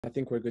I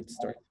think we're good to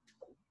start.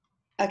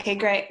 Okay,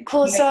 great.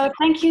 Cool. So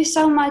thank you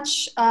so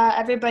much,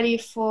 everybody,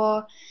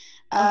 for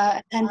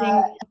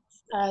attending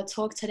this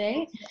talk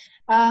today.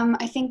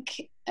 I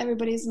think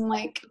everybody's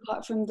mic,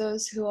 apart from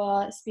those who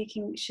are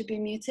speaking, should be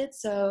muted.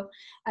 So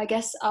I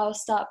guess I'll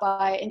start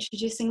by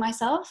introducing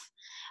myself.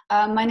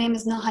 My name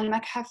is Nurhan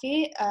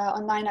Makhafi.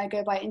 Online I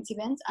go by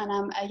Intibint, and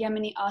I'm a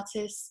Yemeni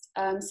artist,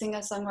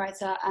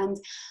 singer-songwriter, and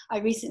I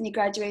recently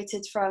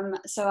graduated from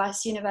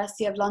SOAS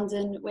University of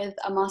London with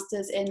a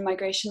master's in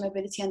migration,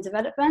 mobility and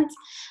development.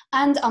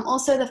 And I'm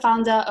also the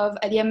founder of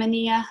Al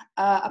Yemeniya,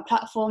 a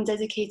platform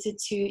dedicated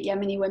to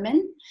Yemeni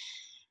women.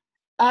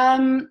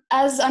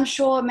 As I'm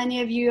sure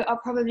many of you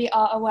probably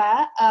are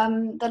aware,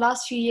 the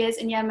last few years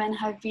in Yemen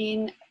have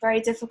been very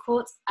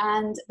difficult,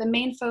 and the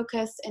main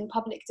focus in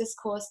public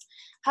discourse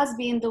has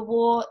been the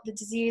war, the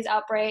disease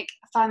outbreak,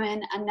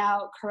 famine, and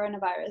now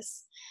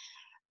coronavirus.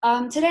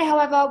 Today,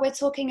 however, we're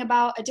talking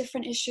about a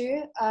different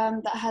issue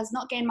that has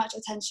not gained much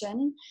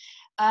attention,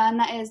 and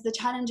that is the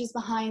challenges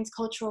behind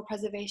cultural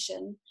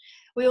preservation.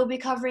 We will be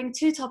covering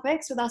two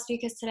topics with our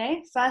speakers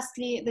today.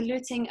 Firstly, the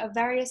looting of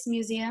various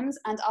museums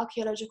and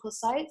archaeological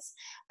sites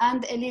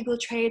and the illegal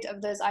trade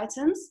of those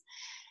items.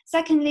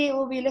 Secondly,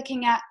 we'll be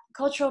looking at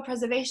cultural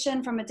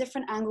preservation from a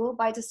different angle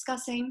by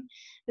discussing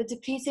the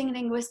depleting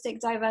linguistic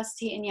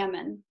diversity in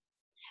Yemen.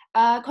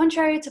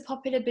 Contrary to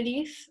popular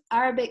belief,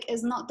 Arabic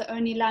is not the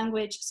only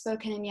language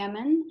spoken in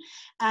Yemen.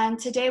 And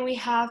today we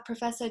have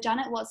Professor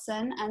Janet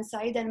Watson and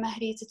Saeed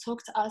Al-Mehri to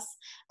talk to us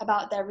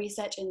about their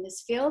research in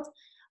this field.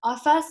 Our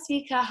first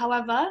speaker,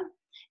 however,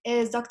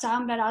 is Dr.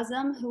 Amr Al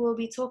Azm, who will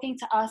be talking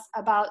to us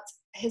about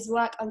his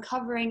work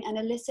uncovering an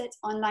illicit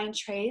online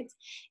trade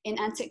in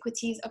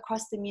antiquities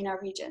across the MENA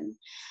region.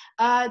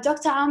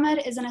 Dr. Amr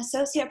is an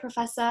associate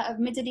professor of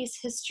Middle East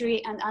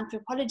history and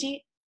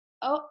anthropology.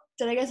 Oh,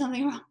 did I get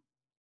something wrong?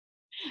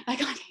 I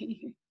can't hear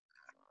you.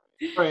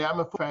 Sorry,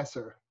 I'm a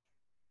professor.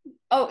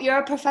 Oh, you're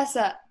a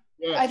professor.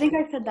 Yes. I think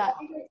I said that.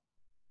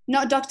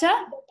 Not doctor?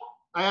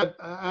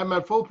 I'm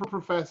a full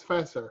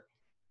professor.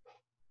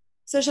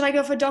 So should I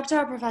go for doctor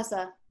or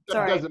professor?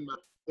 Sorry. It doesn't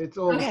matter. It's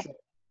all the same.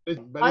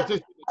 But it's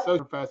just an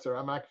associate professor.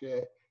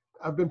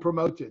 I've been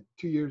promoted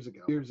 2 years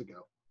ago.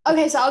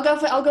 Okay, so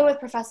I'll go with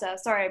professor.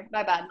 Sorry,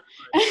 my bad.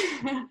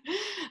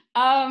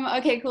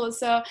 Okay, cool.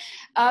 So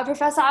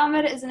Professor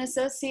Amr is an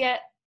associate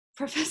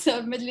professor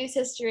of Middle East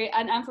history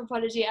and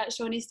anthropology at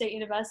Shawnee State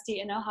University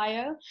in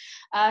Ohio.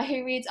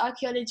 He reads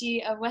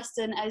archaeology of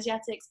Western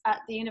Asiatics at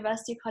the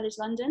University College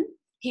London.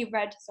 He's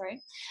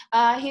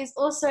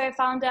also a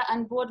founder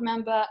and board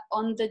member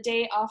on the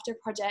Day After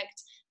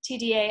Project,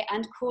 TDA,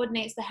 and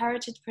coordinates the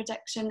Heritage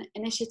Protection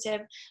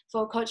Initiative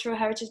for Cultural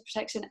Heritage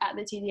Protection at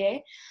the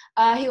TDA.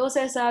 He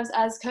also serves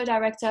as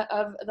co-director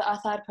of the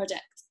ATHAR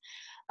Project.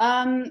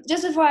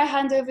 Just before I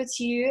hand over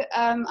to you,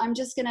 I'm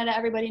just going to let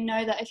everybody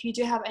know that if you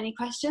do have any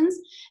questions,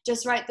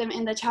 just write them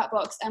in the chat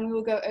box, and we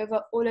will go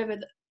over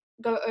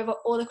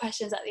all the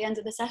questions at the end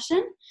of the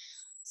session.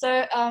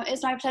 So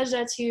it's my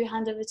pleasure to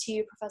hand over to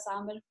you, Professor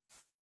Amr.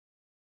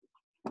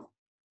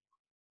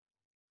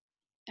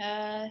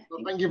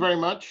 Well, thank you very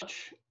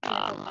much.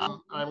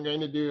 I'm going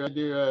to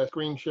do a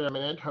screen share a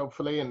minute,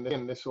 hopefully,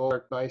 and this will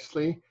work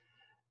nicely.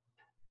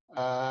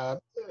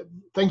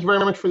 Thank you very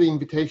much for the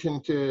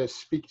invitation to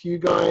speak to you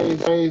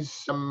guys.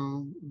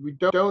 We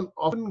don't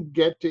often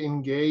get to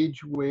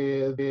engage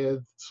with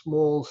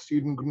small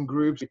student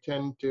groups. We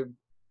tend to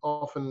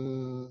are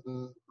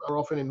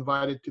often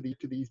invited to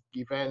these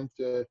events,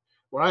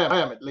 where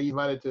I am at least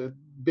invited to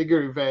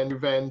bigger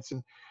events,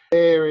 and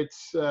there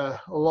it's a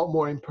lot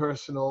more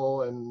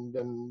impersonal and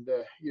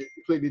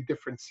completely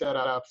different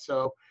setup.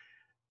 So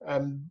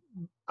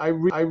I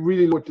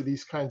really look to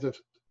these kinds of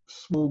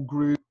small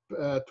group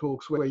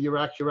talks where you're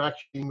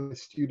actually with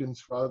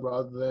students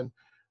rather than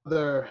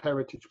other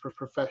heritage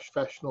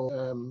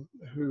professionals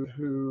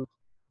who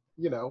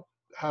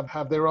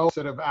have their own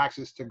sort of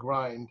access to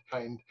grind.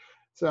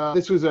 So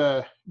this was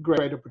a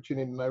great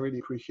opportunity, and I really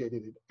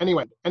appreciated it.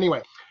 Anyway,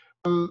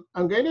 I'm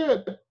going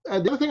to. The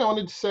other thing I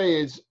wanted to say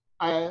is,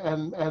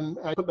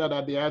 I put that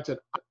at the outset.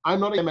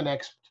 I'm not a Yemen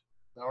expert.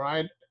 All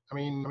right. I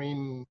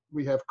mean,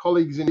 we have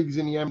colleagues in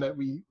Yemen that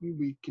we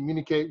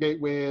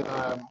communicate with.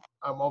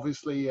 I'm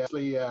obviously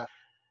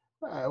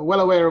well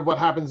aware of what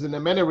happens in the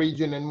MENA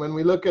region, and when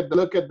we look at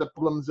the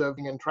problems of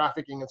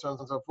trafficking and so on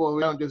and so forth,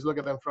 we don't just look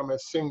at them from a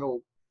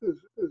single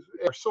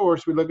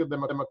source. We look at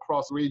them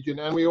across the region,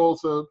 and we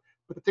also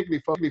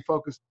particularly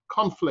focus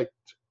conflict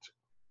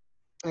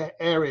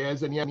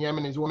areas, and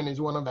Yemen is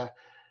one of the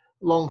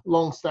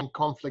long-standing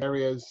conflict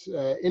areas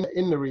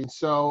in the region.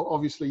 So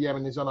obviously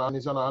Yemen is on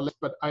our list,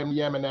 but I'm a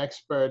Yemen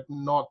expert,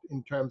 not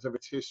in terms of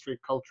its history,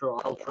 culture,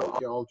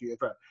 archaeology,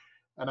 etc.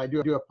 And I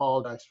do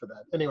apologize for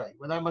that. Anyway,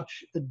 without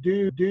much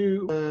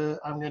ado,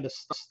 I'm going to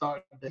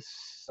start this.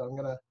 So I'm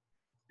going to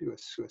do a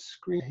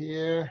screen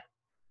here.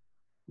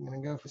 I'm going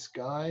to go for this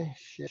guy,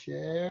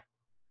 share.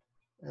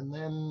 And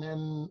then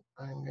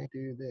I'm going to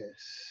do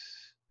this.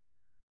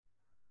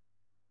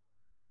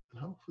 And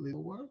hopefully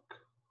it'll work.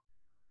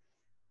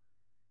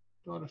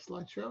 Start a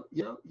slideshow.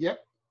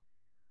 Yep.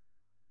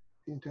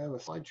 seem to have a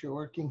slideshow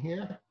working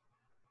here.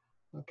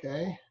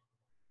 Okay.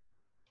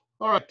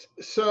 All right.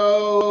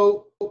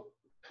 So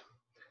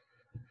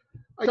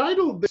I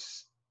titled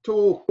this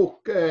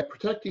talk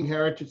 "Protecting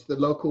Heritage the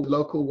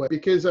Local Way"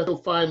 because I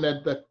find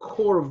that the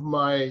core of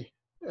my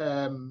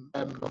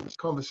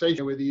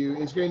conversation with you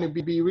is going to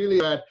be really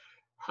about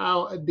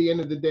how, at the end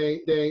of the day,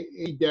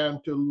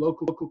 down to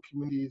local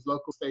communities,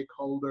 local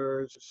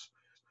stakeholders,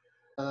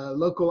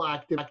 local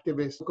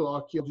activists, local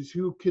archaeologists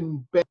who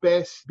can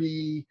best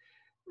be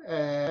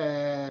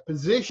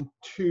positioned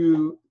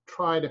to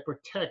try to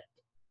protect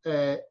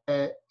a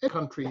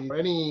country or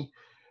any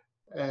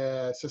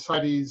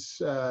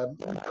society's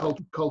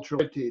cultural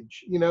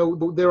heritage. You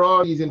know, there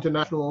are these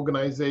international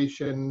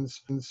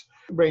organizations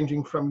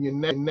ranging from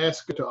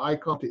UNESCO to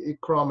ICOM to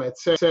ICROM,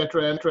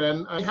 etc.,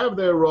 and I have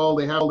their role.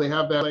 They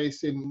have their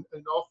place in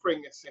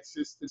offering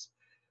assistance,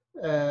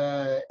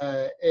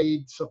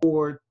 aid,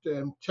 support,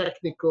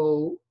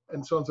 technical,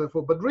 and so on and so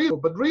forth. But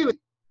really,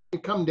 you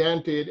come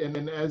down to it,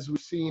 and as we've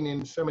seen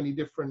in so many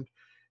different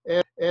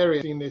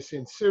areas, we've seen this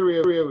in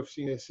Syria, we've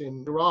seen this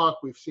in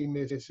Iraq, we've seen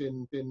this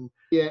in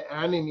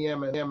and in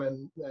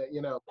Yemen,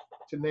 you know,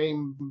 to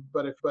name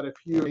but a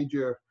few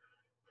major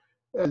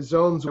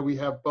zones where we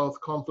have both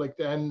conflict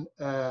and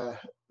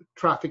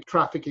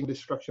trafficking,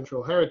 destruction of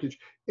cultural heritage.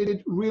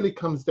 It really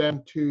comes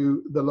down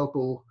to the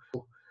local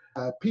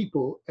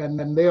people, and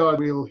then they are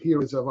real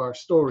heroes of our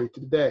story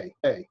today.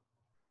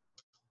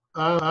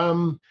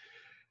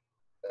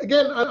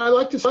 Again, I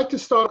like to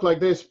start like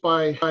this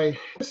by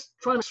just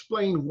trying to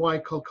explain why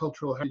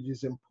cultural heritage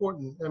is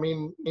important. I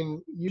mean,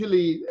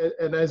 usually,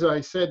 and as I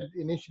said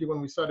initially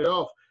when we started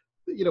off,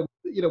 you know,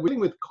 we're dealing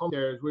with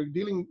conflict. We're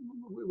dealing,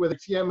 whether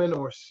it's Yemen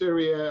or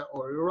Syria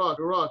or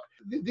Iraq.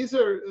 These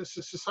are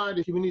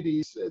society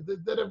communities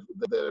that have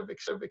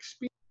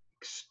experienced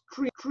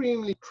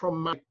extremely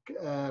traumatic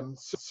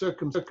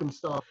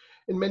circumstance.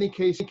 In many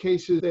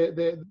cases,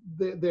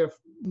 they're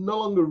no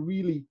longer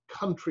really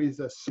countries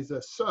as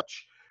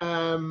such.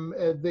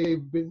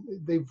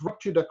 They've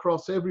ruptured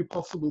across every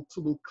possible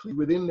clique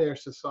within their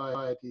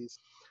societies,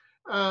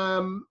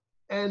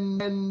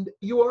 and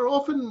you are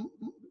often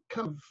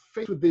kind of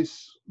faced with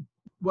this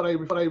what I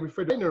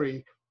refer to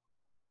binary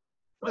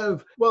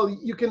of, well,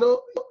 you can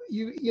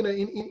you know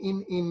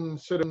in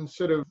sort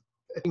of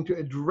I think to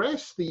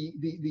address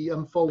the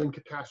unfolding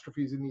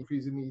catastrophes in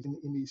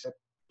these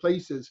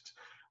places,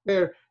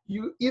 where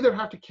you either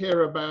have to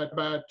care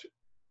about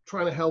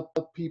trying to help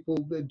people,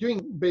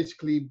 doing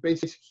basically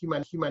basic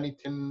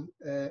humanitarian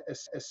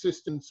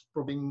assistance,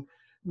 providing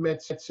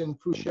medicine,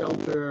 food,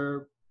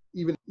 shelter,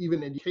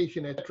 even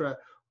education, etc.,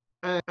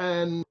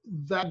 and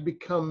that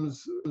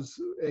becomes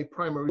a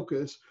primary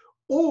focus,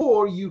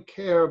 or you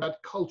care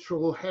about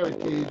cultural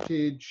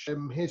heritage,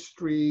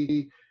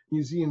 history,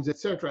 museums,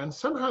 etc., and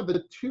somehow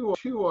the two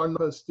are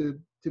not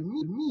supposed to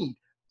meet.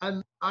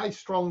 And I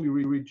strongly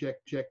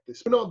reject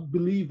this. I do not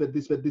believe that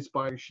this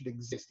binary should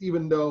exist,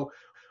 even though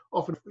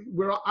often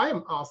where I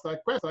am asked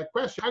that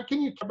question: how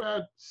can you care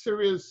about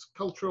Syria's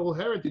cultural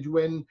heritage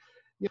when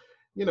you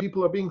know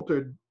people are being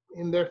murdered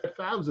in their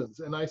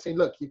thousands? And I say,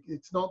 look,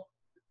 it's not.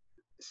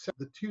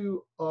 The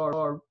two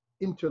are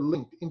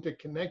interlinked,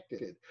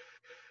 interconnected,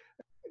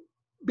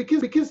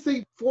 because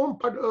they form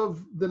part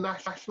of the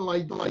national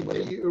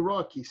identity.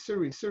 Iraqi,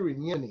 Syrian,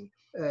 Yemeni,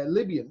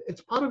 Libyan. It's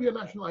part of your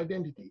national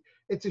identity.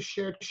 It's a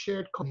shared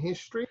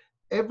history.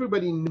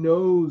 Everybody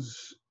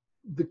knows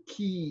the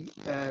key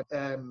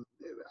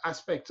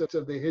aspects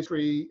of the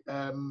history.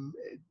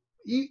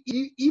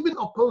 Even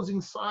opposing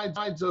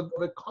sides of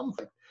a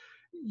conflict,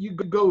 you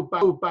could go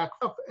back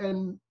up,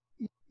 and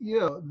you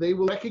know they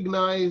will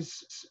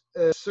recognize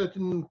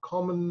certain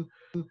common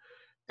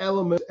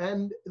elements,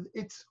 and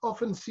it's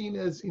often seen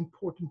as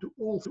important to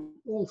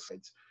all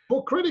sides.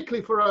 More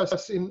critically for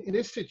us in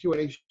this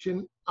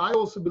situation, I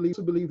also believe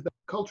that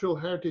cultural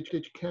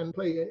heritage can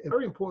play a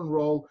very important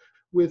role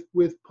with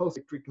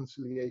post-conflict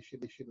reconciliation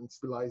and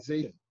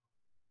stabilization.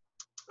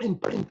 In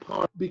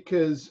part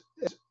because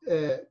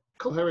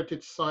cultural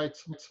heritage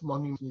sites,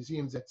 monuments,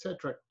 museums,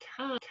 etc.,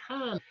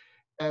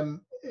 can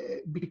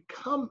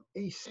become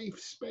a safe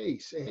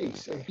space, a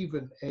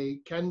haven,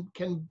 can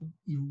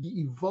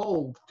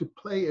evolve to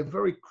play a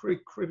very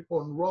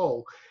critical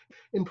role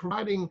in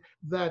providing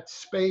that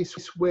space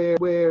where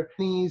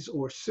Lebanese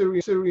or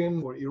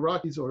Syrian or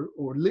Iraqis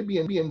or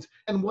Libyans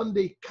and one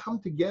day come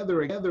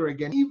together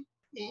again,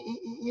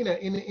 you know,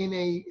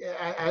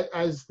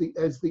 as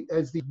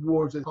the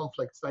wars and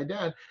conflicts die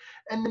down,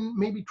 and then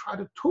maybe try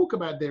to talk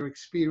about their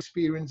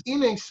experience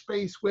in a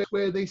space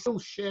where they still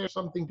share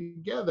something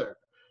together.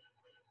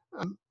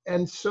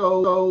 And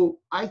so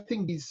I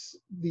think these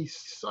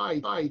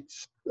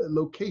sites,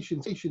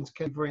 locations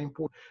can be very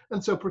important.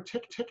 And so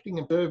protecting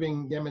and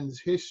preserving Yemen's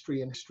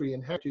history and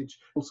heritage is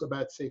also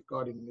about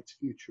safeguarding its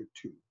future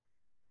too.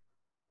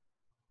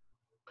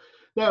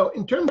 Now,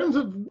 in terms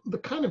of the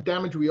kind of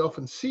damage we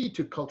often see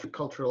to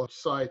cultural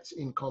sites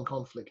in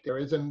conflict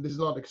areas, and this is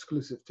not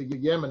exclusive to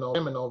Yemen,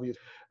 obviously,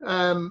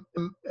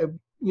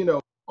 you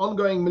know,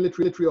 ongoing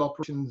military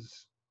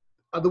operations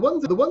are the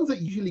ones that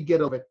usually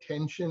get a lot of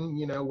attention,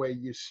 you know, where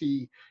you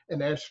see an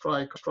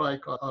airstrike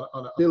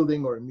on a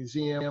building or a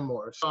museum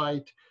or a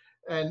site,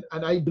 and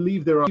I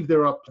believe there are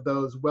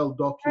those well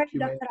Sorry,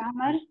 documented Dr.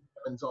 Amr.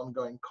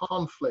 ongoing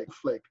conflict,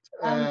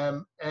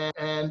 Um,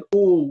 and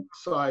all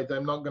sides.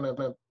 I'm not going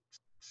to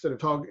sort of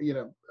talk, you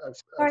know.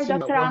 Sorry,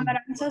 Single Dr. one, Amr.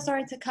 I'm so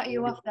sorry to cut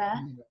you off there.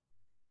 you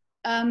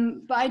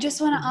know, But I just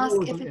want to ask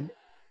if it's and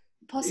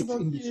it's possible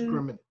to.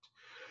 indiscriminate.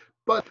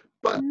 But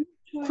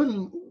Sure.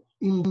 often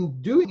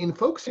in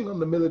focusing on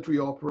the military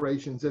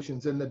operations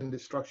and the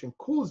destruction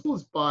caused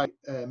by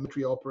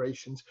military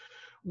operations,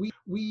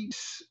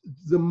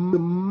 the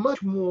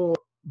much more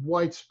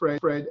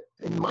widespread,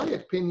 in my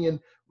opinion,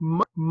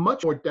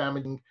 much more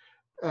damaging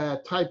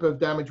type of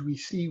damage we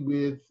see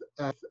with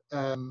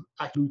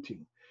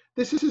looting.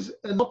 This is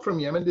not from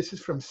Yemen. This is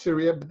from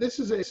Syria. But this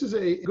is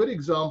a good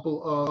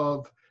example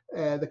of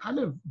the kind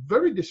of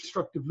very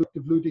destructive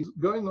looting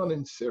going on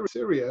in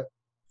Syria.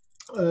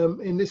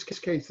 In this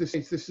case, this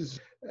is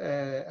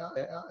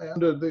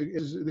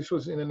this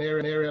was in an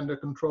area under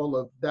control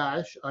of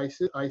Daesh,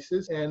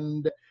 ISIS,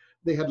 and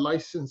they had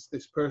licensed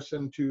this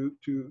person to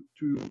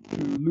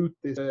loot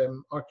this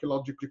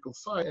archaeological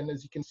site. And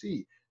as you can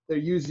see, they're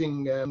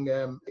using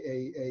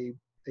a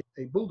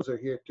bulldozer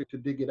here to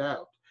dig it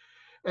out.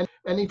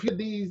 And if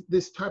you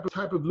this type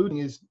of looting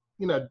is,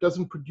 you know,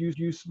 doesn't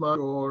produce much,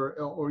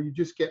 or you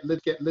just get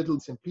little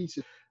bits and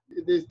pieces.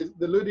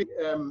 The looting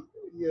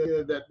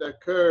that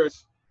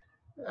occurs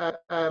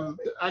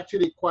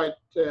actually quite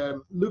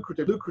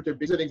lucrative.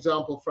 Is an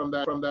example from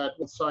that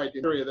one site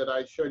in Syria that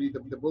I showed you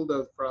the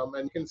bulldozer from,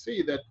 and you can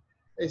see that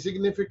a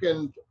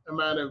significant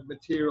amount of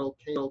material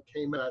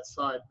came at that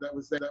site that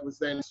was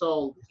then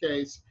sold. In this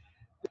case,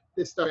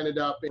 this stuff ended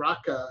up in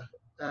Raqqa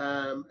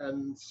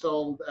and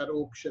sold at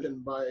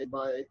auction by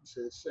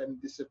ISIS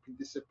and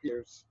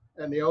disappears.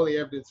 And the only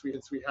evidence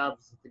we have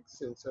is the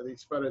existence of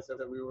these photos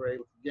that we were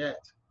able to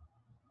get.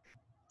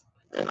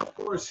 And of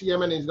course,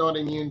 Yemen is not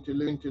immune to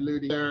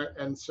looting there,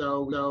 and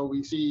so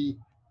we see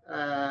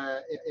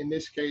in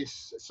this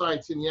case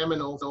sites in Yemen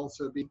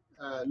also being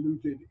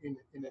looted in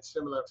a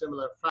similar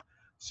fashion.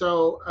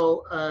 So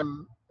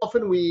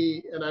often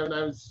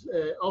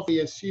often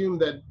assume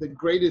that the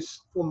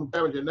greatest form of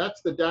damage, and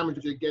that's the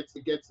damage that gets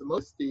the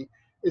most,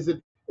 is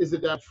the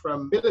damage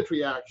from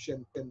military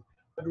action.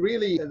 But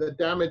really, the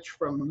damage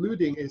from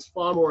looting is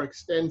far more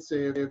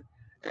extensive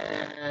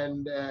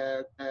and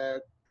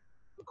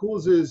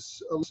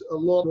causes a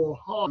lot more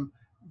harm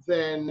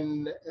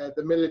than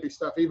the military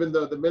stuff, even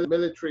though the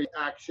military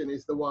action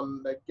is the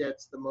one that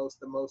gets the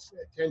most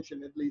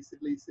attention, at least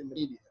in the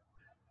media.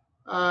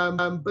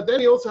 But then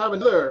we also have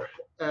another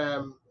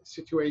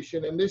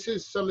situation, and this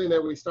is something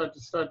that we start to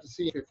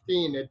see in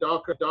 15, a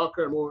darker,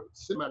 more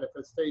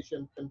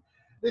manifestation, and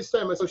this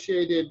time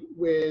associated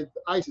with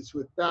ISIS,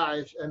 with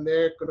Daesh, and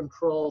their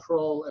control of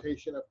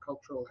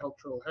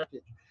cultural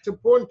heritage. It's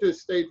important to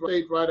state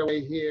right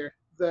away here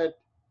that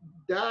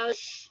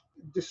Daesh,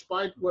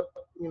 despite what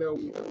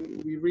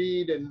we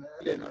read and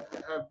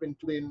have been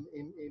told in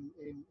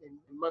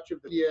much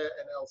of the media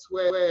and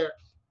elsewhere,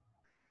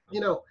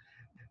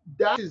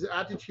 Daesh's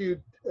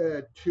attitude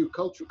to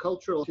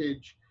cultural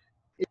heritage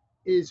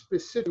is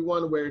specifically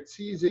one where it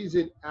sees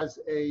it as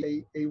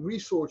a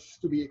resource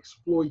to be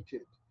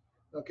exploited.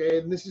 Okay,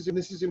 and this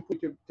is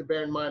important to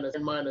bear in mind as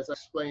I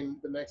explain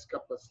the next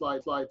couple of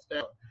slides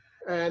down.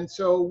 And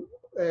so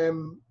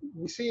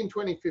we see in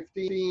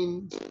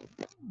 2015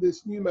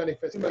 this new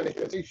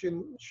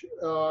manifestation, which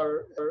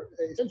are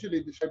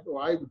essentially described,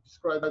 or I would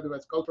describe them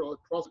as cultural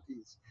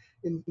atrocities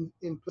in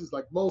places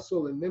like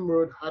Mosul and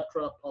Nimrud,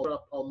 Hatra,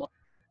 Palma,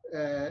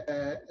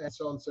 and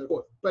so on and so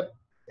forth. But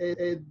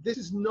this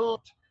is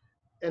not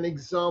an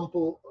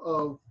example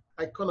of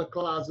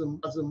iconoclasm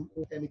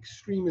and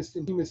extremist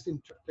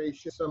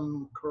interpretation,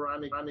 some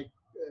Quranic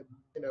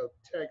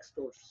text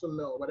or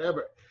sunnah or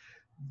whatever.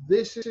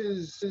 This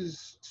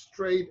is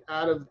straight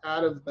out of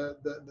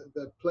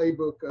the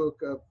playbook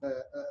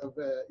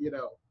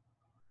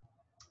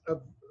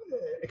of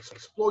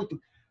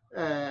exploiting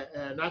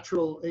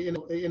natural.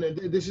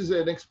 This is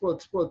an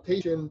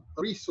exploitation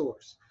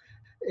resource.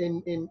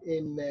 When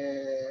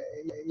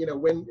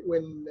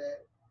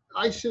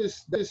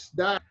ISIS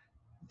that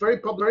very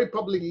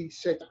publicly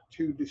set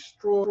to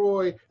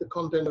destroy the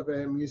content of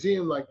a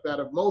museum like that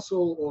of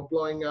Mosul, or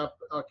blowing up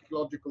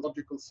archaeological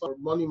or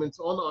monuments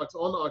on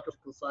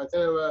archaeological sites,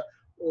 or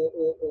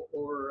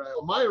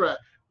Elmira,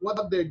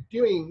 what they're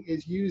doing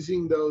is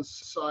using those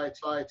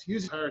sites,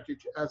 using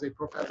heritage as a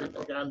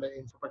propaganda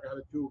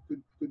tool to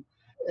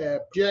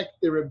project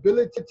their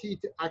ability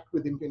to act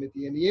with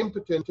impunity and the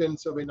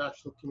impotence of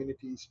national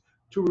communities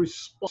to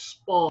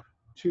respond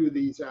to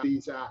these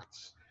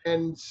acts.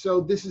 And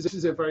so this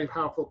is a very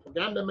powerful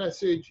propaganda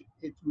message.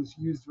 It was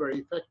used very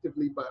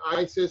effectively by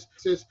ISIS.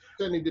 ISIS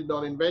certainly did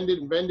not invent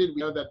it. We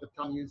know that the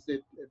Taliban used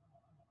it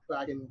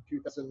back in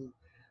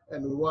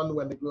 2001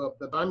 when they blew up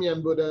the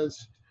Bamiyan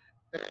Buddhas.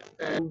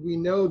 And we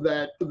know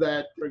that,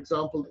 for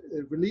example,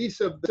 the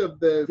release of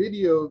the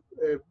video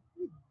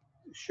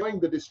showing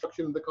the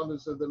destruction of the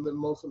contents of the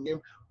Mosul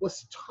Museum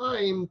was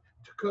timed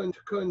to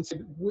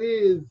coincide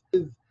with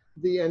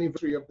the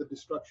anniversary of the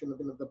destruction of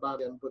the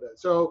Babylonian Buddha.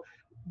 So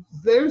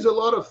there's a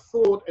lot of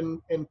thought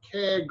and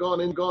care gone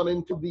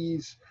into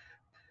these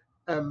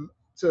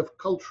sort of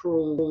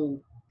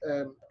cultural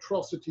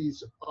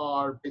atrocities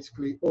are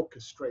basically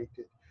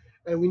orchestrated,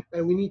 and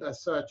we need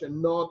as such,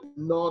 and not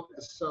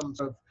as some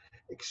sort of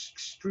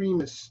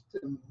extremist,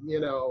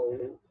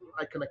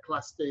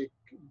 iconoclastic,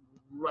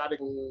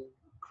 radical,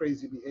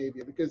 crazy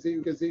behavior, because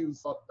it was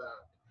not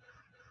that.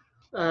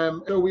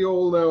 So we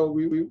all know,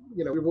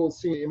 we've all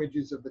seen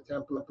images of the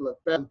Temple of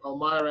Bel in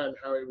Palmyra and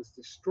how it was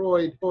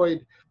destroyed.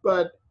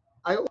 But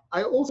I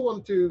also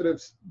want to sort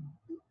of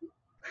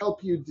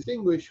help you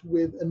distinguish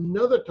with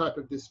another type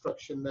of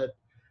destruction that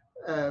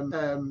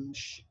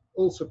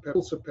also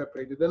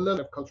perpetrated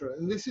another culture,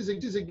 and this is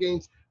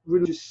against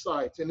religious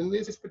sites. And in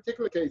this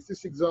particular case,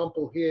 this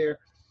example here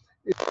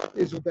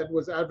is that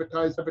was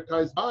advertised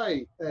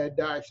by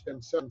Daesh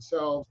themselves,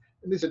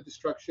 and this is a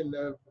destruction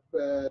of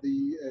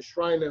the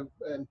shrine of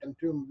and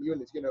tomb of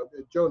Yunus,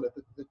 Jonah,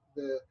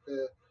 the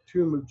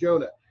tomb of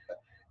Jonah.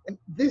 And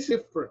this is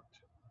different.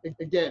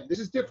 Again, this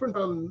is different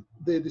from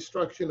the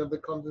destruction of the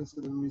contents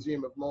of the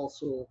Museum of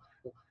Mosul,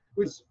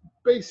 which is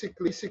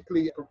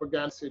basically a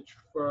propaganda message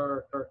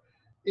for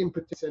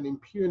impotence and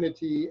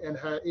impunity, and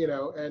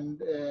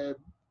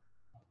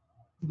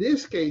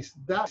this case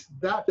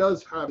that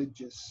does have a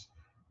religious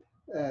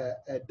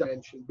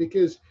dimension,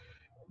 because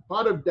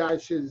part of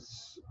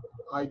Daesh's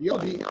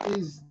ideology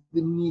is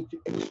the need to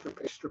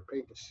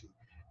extirpate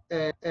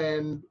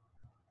and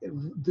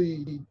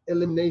the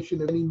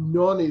elimination of any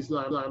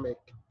non-Islamic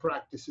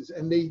practices.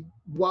 And they,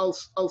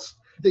 whilst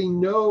they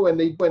know,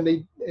 and it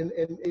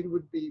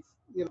would be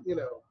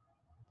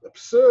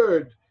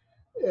absurd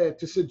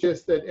to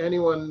suggest that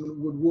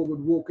anyone would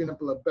walk in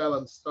Temple of Bel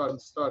and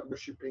start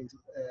worshiping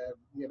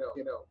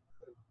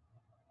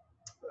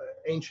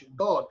ancient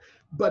god.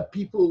 But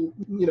people,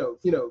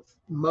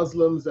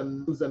 Muslims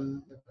and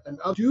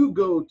others do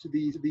go to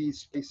these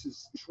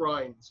spaces,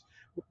 shrines,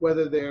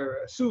 whether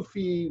they're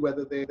Sufi,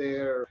 whether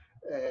they're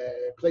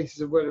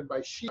places avoided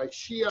by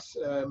Shias,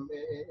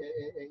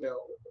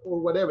 or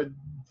whatever.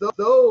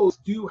 Those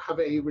do have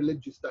a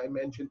religious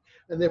dimension,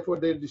 and therefore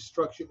their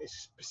destruction is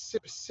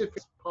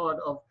specific part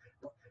of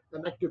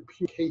an active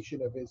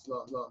purification of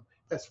Islam,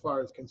 as far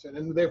as concerned.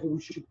 And therefore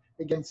we should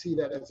again see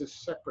that as a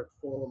separate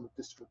form of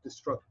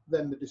destruction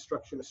than the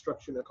destruction of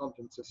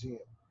contents of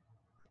museum.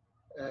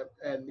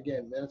 And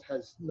again, that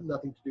has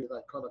nothing to do with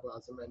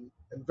iconoclasm and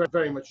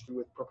very much to do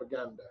with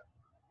propaganda.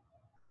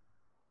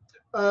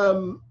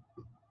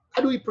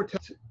 How do we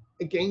protect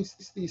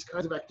against these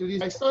kinds of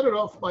activities? I started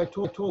off my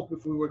talk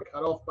before we were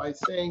cut off by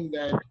saying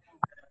that,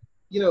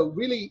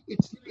 really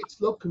it's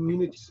local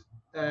communities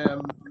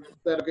that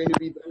are going to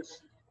be the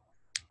most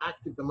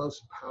active, the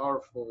most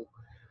powerful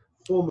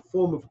form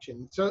of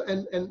action. So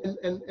and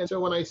so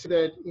when I say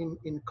that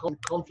in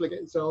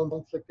conflict zones,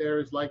 conflict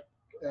areas like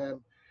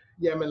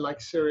Yemen,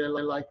 like Syria,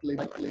 like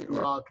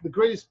Iraq, the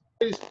greatest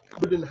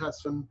burden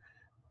has been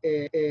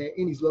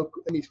in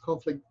these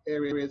conflict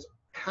areas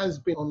has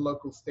been on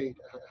local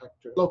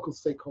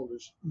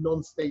stakeholders,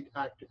 non-state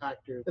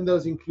actors, and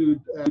those include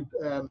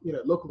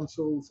local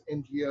councils,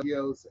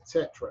 NGOs,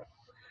 etc.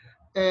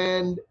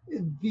 And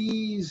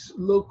these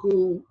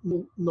local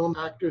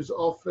non-actors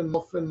often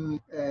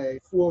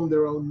form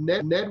their own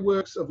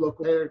networks of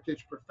local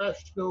heritage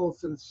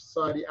professionals and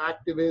society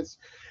activists,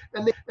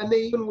 and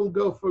they even will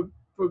go for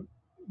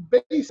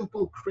very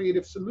simple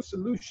creative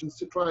solutions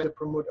to try to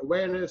promote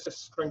awareness,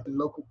 strengthen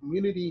local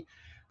community,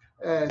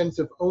 sense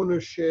of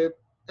ownership,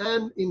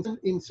 and in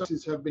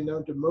instances have been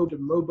known to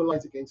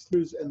mobilize against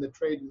looters and the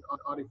trade in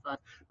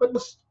artifacts. But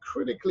most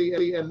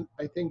critically, and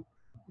I think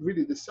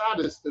really the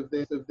saddest of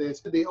this,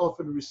 they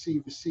often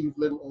receive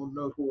little or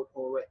no support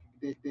or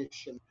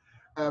recognition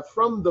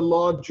from the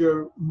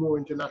larger, more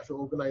international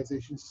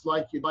organizations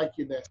like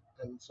UNESCO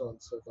and so on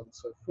and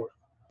so forth.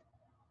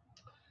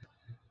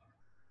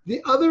 The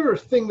other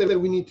thing that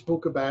we need to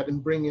talk about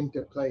and bring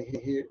into play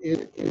here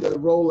is the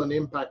role and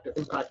impact of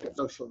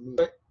social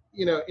media.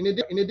 In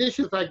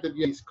addition to the fact that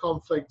these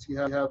conflicts, you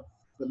have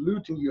the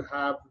looting, you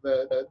have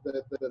the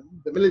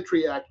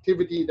military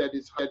activity that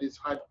is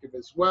active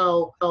as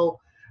well.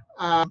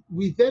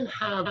 We then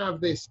have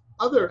this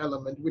other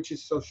element, which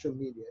is social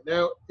media.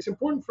 Now, it's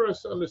important for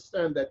us to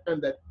understand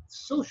that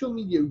social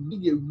media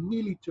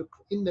really took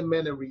in the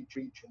MENA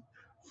region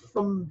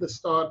from the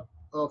start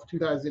of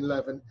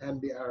 2011 and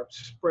the Arab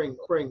Spring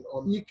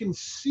on. You can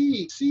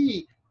see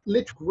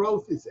literal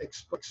growth is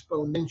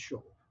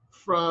exponential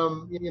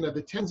from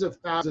the tens of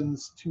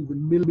thousands to the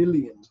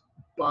millions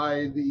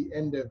by the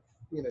end of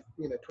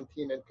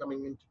 20 and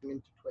coming into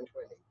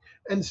 2020.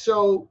 And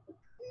so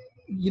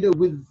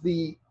with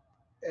the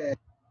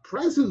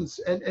presence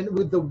and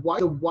with the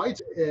wide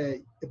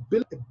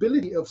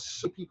ability of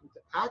people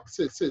to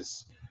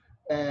access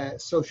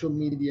social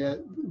media,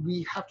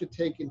 we have to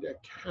take into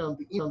account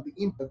the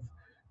impact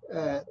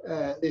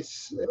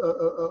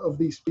of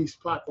these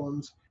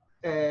platforms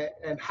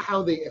and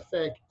how they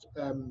affect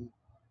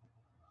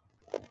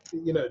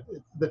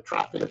the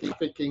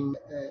trafficking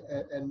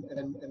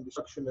and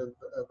destruction of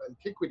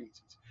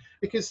antiquities.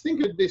 Because think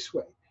of it this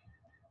way.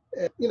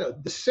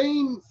 The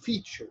same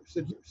features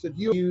that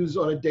you use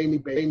on a daily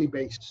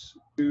basis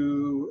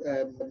to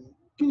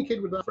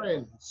communicate with our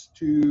friends,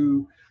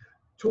 to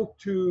talk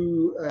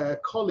to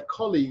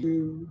colleagues,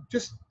 to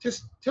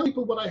just tell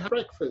people what I had for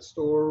breakfast,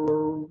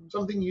 or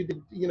something you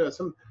did, you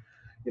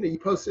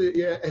post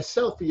a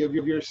selfie of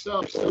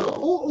yourself.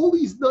 All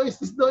these nice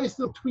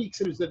little tweaks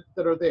that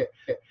are there.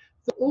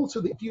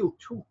 Also the ideal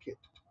toolkit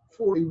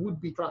for a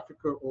would-be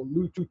trafficker or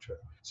looter.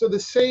 So the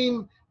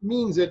same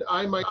means that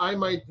I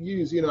might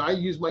use, I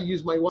use my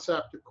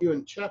WhatsApp to call you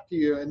and chat to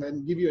you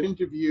and give you an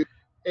interview.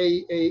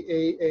 A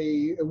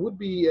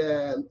would-be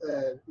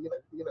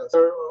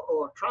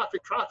or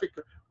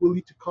trafficker will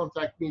need to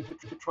contact me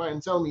to try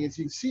and sell me, as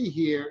you see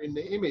here in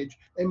the image,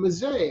 a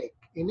mosaic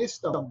in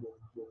Istanbul,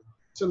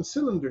 some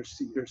cylinder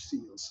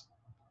seals.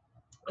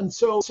 And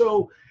so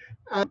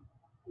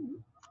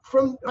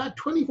from about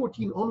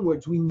 2014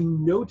 onwards, we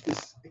noticed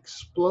this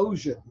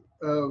explosion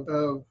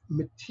of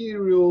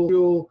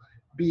material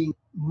being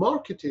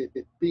marketed,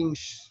 being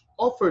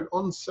offered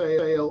on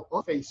sale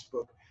on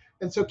Facebook.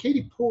 And so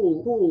Katie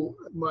Poole,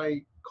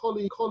 my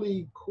colleague,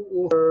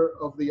 co-author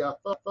of the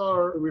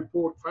ATHAR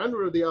report,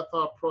 founder of the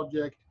ATHAR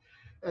Project,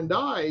 and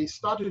I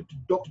started to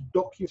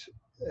document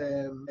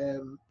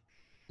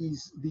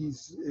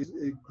these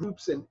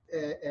groups and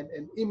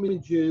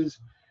images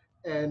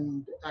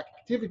and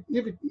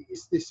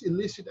activities, this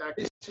illicit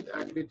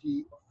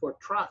activity for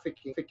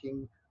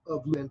trafficking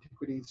of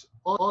antiquities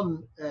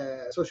on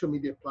social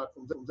media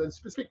platforms, and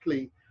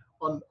specifically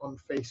on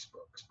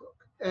Facebook.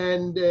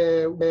 And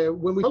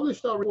when we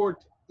published our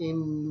report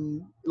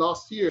in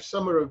last year,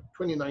 summer of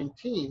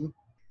 2019,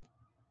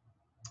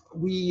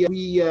 we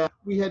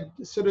had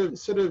sort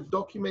of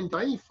documented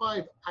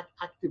 95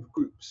 active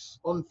groups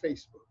on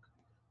Facebook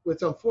with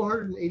some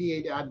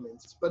 488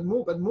 admins, but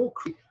more.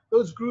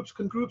 Those groups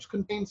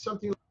contain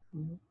something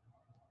like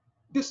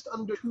just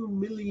under 2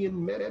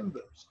 million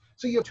members.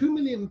 So you have 2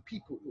 million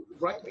people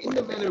right in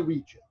the MENA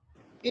region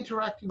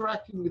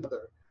interacting with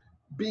other,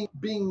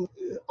 being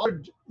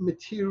offered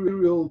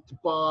material to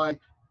buy,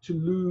 to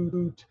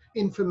loot,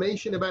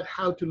 information about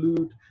how to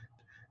loot,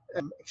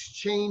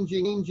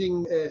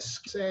 exchanging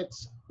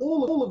sets,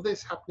 all of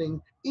this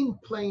happening in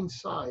plain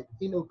sight,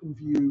 in open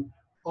view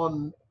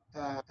on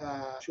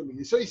social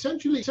media. So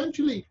essentially,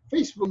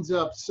 Facebook ends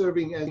up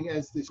serving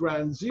as this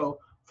ground zero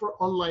for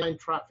online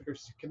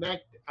traffickers to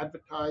connect,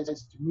 advertise,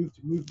 to move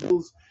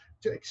deals,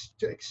 to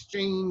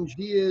exchange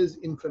ideas,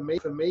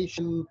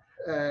 information,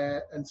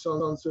 and so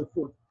on and so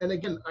forth. And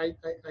again,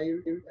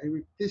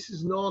 this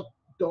is not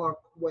dark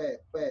web.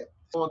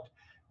 It's not,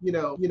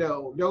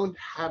 don't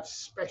have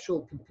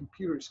special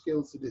computer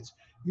skills to this.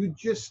 You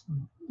just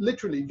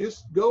literally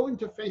just go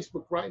into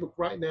Facebook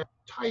right now,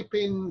 type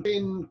in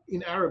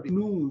Arabic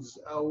news,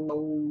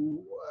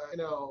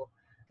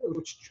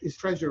 which is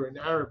treasure in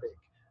Arabic,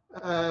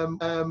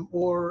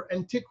 or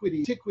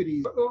antiquities,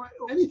 or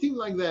anything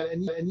like that,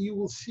 and you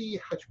will see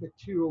how much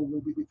material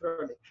will be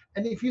thrown.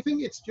 And if you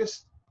think it's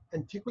just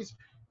antiquities,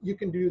 you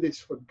can do this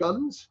for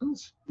guns, you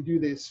do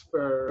this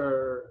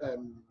for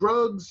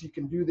drugs, you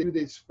can do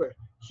this for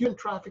human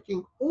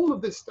trafficking. All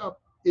of this stuff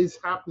is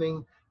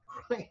happening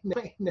right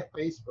now on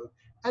Facebook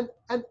and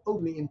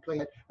openly in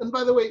plain. And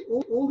by the way,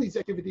 all these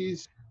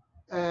activities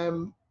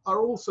are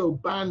also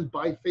banned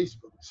by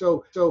Facebook.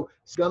 So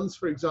guns,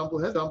 for example,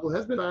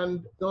 has been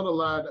banned, not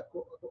allowed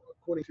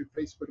according to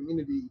Facebook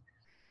community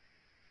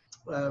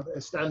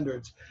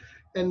standards.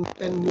 And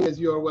as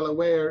you are well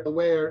aware,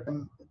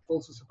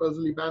 also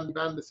supposedly banned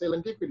the sale of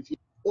antiquities.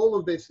 All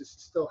of this is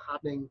still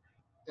happening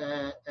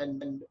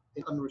and in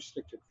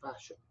unrestricted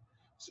fashion.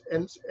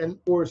 And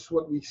of course,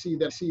 what we see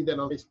then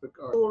on Facebook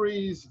are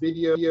stories,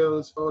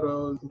 videos,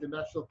 photos,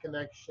 international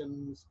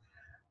connections,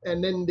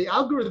 and then the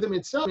algorithm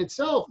itself,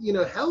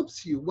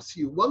 helps you.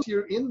 Once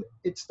you're in,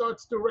 it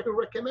starts to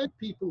recommend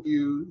people to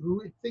you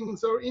who it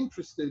thinks are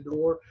interested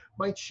or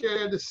might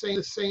share the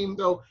same.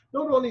 So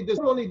not only does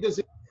it allow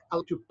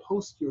you to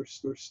post your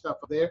stuff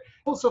there, it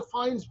also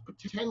finds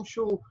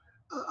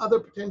other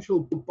potential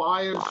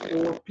buyers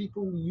or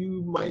people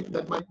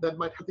that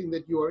might have things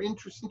that you are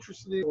interested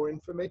in or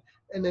information,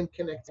 and then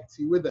connects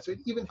you with that. So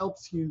it even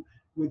helps you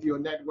with your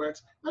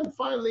networks. And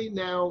finally,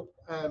 now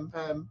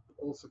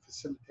also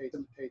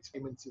facilitates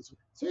payments as well.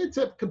 So it's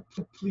a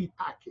complete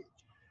package.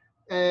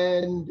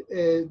 And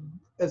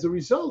as a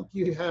result,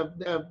 you have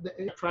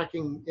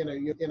tracking.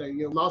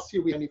 Last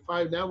year we had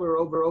 95. Now we're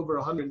over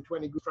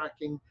 120 groups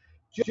tracking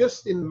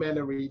just in the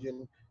MENA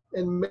region.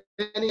 And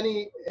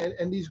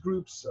these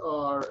groups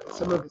are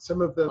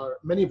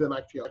many of them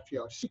actually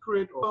are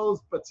secret or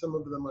closed, but some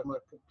of them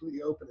are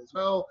completely open as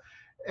well.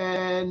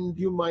 And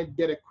you might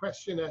get a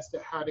question as to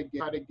how to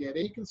get it.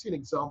 You can see an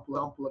example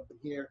of them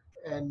here,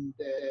 and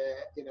that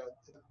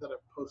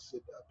I've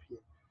posted up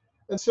here.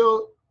 And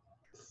so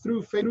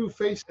through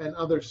Facebook and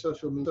other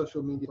social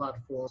media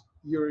platforms,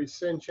 you're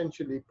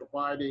essentially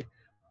providing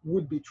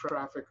would-be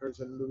traffickers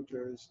and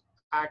looters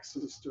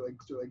access to a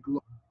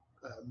global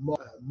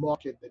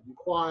market that you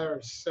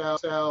acquire,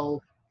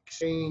 sell,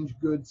 exchange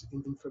goods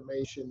and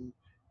information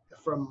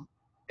from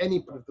any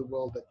part of the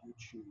world that you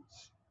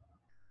choose.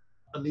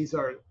 And these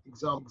are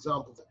examples.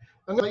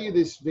 I'm going to show you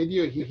this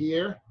video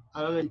here.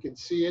 I don't know if you can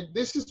see it.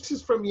 This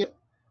is from Yemen.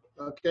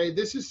 Okay,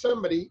 this is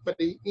somebody, but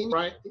in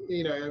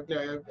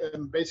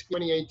basically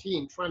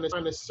 2018, trying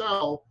to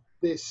sell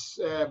this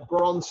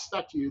bronze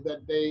statue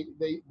that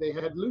they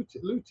had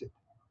looted, and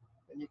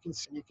you can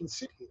see it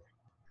here.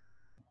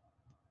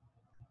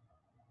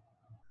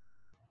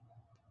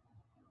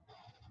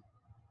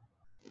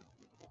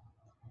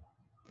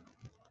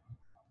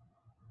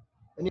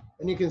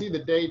 And you can see the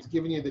date,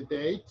 giving you the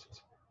date.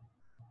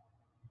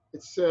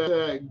 It's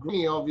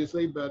grainy,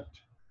 obviously, but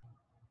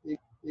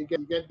you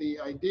get the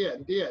idea.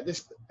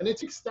 This, and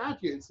it's a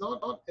statue. It's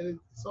not a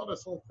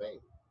small thing.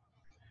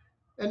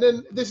 And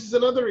then this is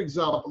another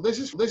example. This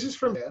is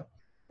from there,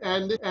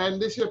 and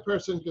this is a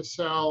person to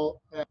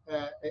sell a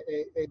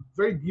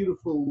very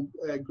beautiful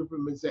group of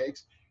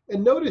mosaics.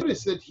 And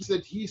notice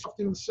that he stuffed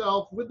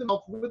himself with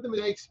the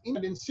mosaics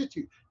in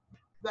situ.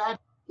 That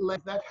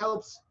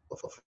helps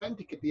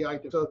authenticate the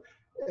item. So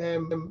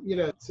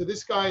so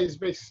this guy is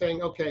basically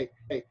saying, okay,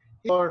 hey,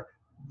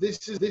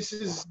 this is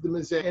the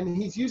mosaic, and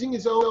he's using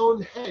his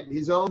own head,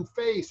 his own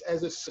face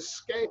as a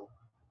scale,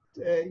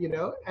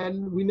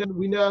 and we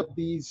know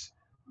these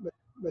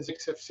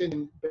mosaics have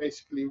since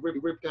basically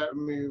ripped out,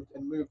 moved,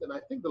 and I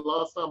think the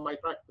last time I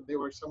tracked them, they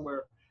were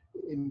somewhere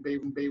in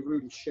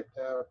Beirut and shipped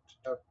out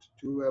to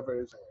whoever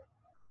is there.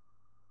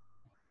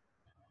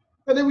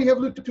 And then we have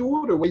look to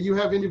order, where you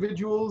have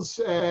individuals,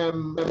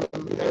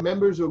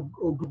 members or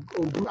group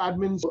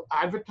admins will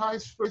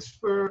advertise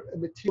for a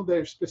material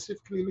they're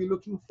specifically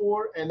looking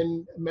for, and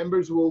then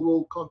members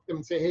will contact them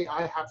and say, hey,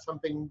 I have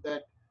something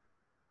that.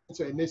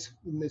 So in this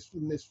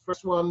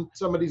first one,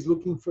 somebody's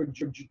looking for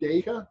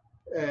Judaica,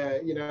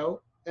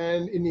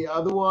 and in the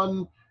other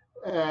one,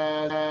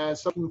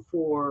 something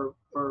for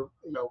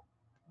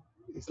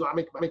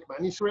Islamic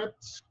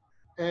manuscripts.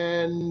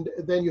 And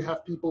then you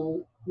have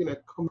people,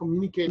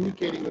 communicating,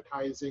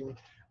 advertising,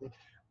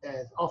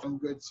 and often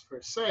goods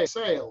for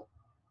sale.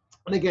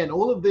 And again,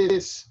 all of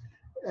this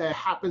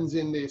happens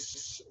in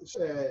this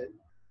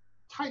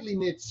tightly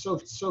knit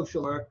social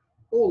network,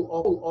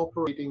 all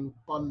operating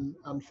on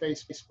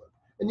Facebook.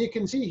 And you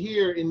can see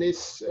here in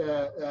this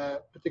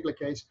particular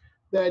case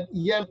that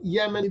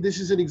Yemen. This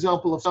is an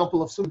example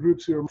of some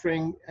groups who are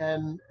offering,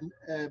 and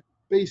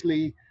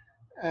basically.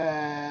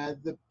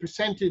 The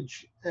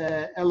percentage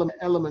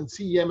element,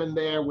 see Yemen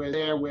there,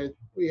 where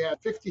we have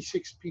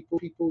 56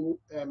 people,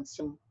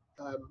 some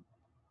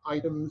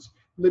items.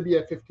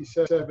 Libya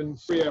 57,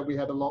 Syria we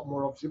had a lot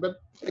more, obviously.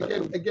 But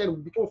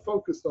again, we more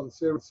focused on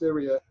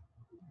Syria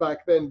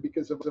back then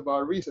because of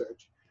our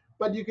research.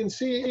 But you can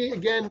see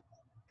again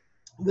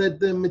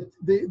that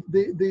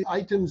the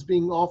items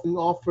being often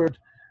offered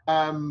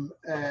from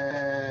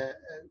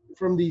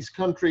these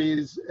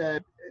countries.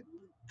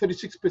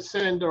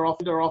 36% are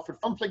offered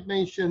conflict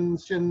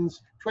nations,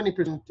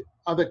 20%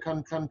 other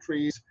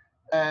countries,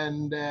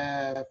 and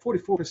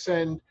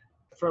 44%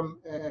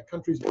 from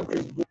countries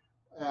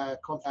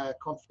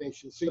conflict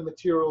nations. So the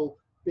material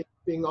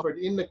being offered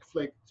in the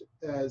conflict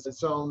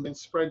zone then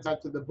spreads out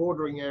to the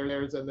bordering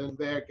areas, and then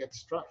there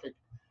gets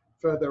trafficked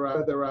further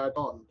out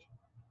on.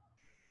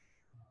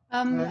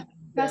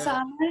 Professor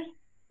Amr,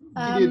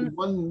 we did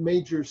one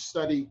major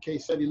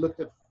case study,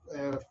 looked at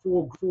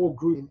four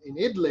groups in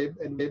Idlib,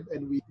 and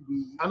we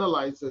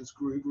analyzed those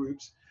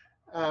groups.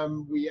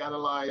 We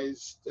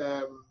analyzed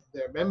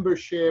their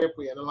membership.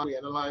 We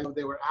analyzed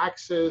their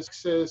access.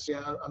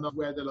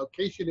 Where the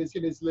location is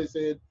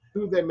listed,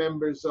 who their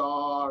members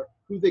are,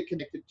 who they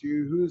connected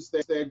to, who's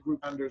their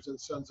group members,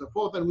 and so on and so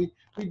forth. And we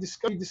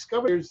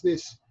discovered there's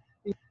this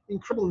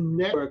incredible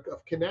network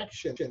of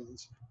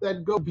connections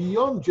that go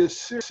beyond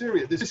just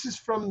Syria. This is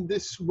from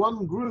this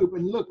one group,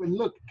 and look,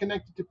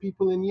 connected to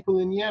people in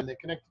Yemen, they're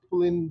connected to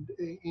people in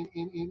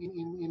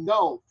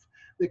Gulf,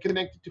 they're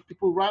connected to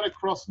people right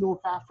across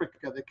North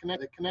Africa, they're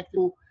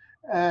connected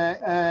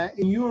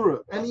in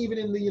Europe, and even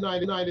in the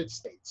United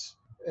States.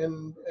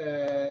 And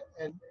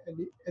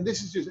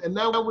this is just, and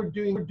now we're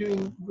doing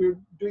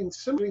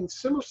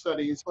similar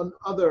studies on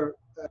other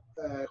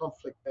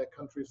conflict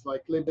countries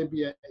like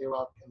Libya,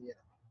 Iraq, and Yemen.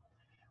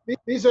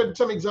 These are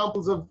some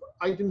examples of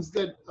items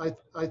that I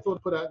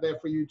thought put out there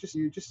for you, just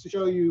to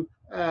show you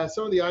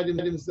some of the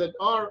items that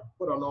are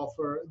put on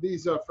offer.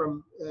 These are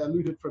from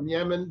looted from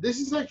Yemen. This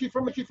is actually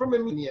from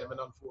Yemen,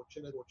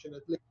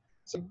 unfortunately.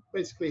 So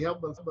basically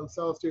help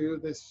themselves to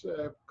this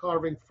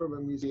carving from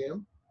a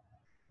museum.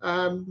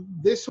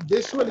 This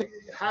one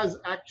has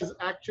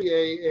actually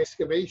a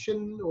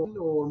excavation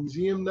or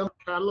museum number,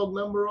 catalog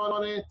number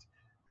on it.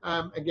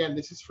 Again,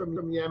 this is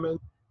from Yemen.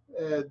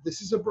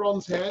 This is a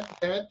bronze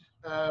head.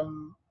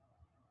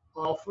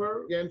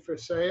 Offer again for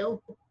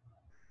sale,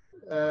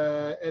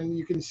 and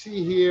you can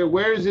see here,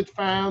 where is it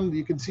found?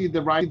 You can see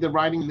the writing.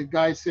 The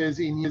guy says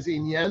in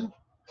Yemen.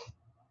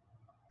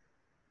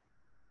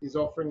 He's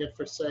offering it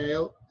for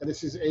sale, and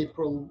this is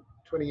April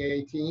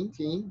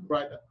 2018,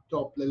 right at the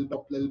top,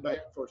 little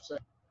bit for sale.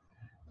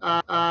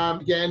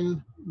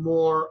 Again,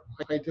 more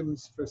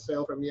items for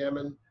sale from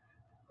Yemen.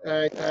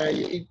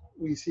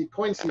 We see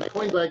coin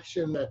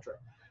collection, etc.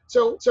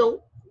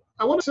 So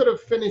I want to sort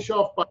of finish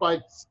off by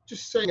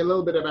just saying a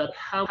little bit about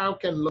how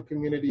can local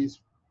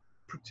communities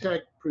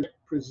protect,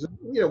 preserve,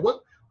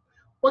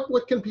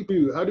 what can people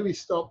do? How do we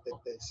stop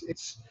this?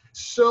 It's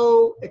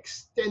so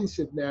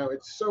extensive now.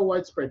 It's so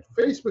widespread.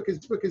 Facebook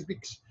has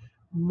become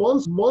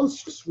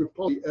monstrous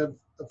repository of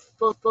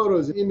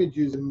photos and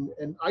images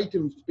and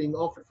items being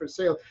offered for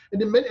sale.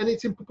 And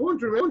it's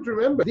important to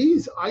remember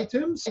these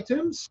items,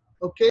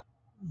 okay,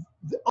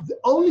 the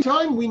only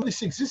time we know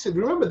this existed,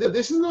 remember,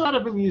 this is not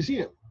out of a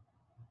museum.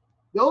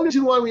 The only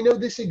reason why we know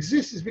this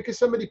exists is because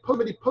somebody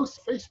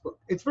posted Facebook.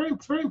 It's very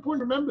important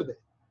to remember that.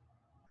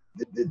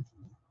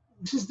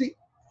 This is the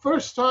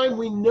first time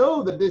we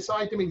know that this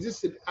item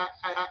existed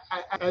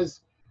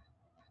as,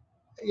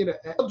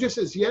 not just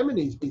as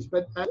Yemenis,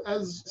 but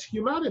as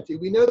humanity.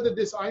 We know that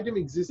this item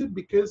existed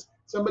because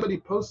somebody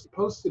posted it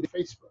on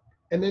Facebook,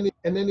 and then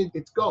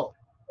it's gone,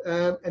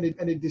 and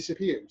it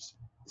disappears.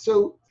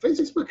 So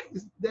Facebook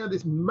is now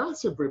this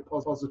massive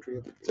repository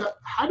of it. So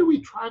how do we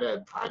try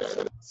to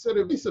sort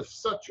of this of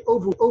such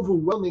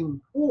overwhelming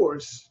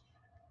force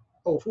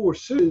or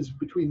forces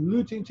between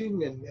looting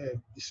and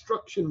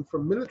destruction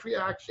from military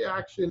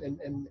action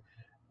and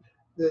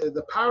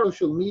the power of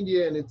social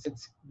media and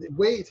it's the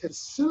way it has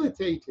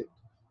facilitated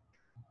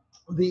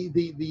the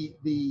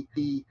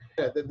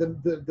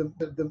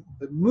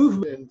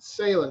movement and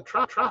sale and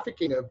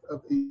trafficking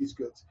of these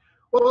goods?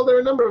 Well, there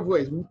are a number of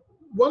ways.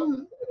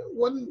 One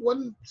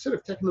sort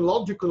of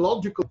technological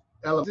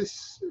element,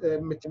 this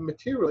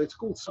material, it's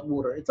called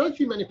saltwater. It's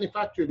actually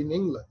manufactured in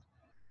England.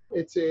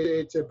 It's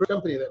a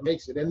company that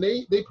makes it, and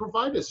they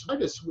provided us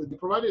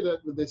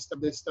with this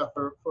stuff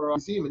for our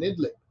museum in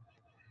Idlib,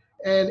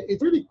 and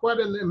it's really quite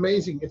an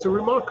amazing. It's a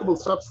remarkable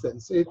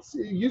substance. It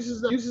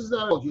uses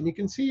technology, and you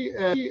can see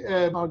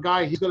our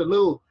guy. He's got a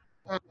little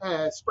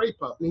spray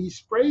pump, and he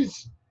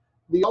sprays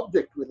the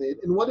object with it,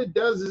 and what it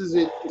does is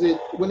it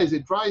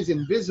dries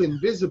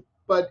invisible,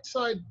 but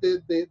inside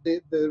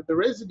the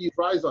residue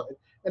dries on it.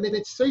 And then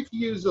it's safe to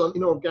use on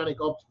inorganic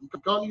objects. You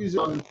can't use it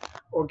on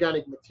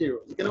organic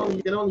materials. You can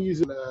only use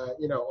it,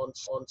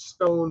 on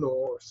stone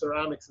or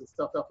ceramics and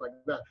stuff like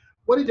that.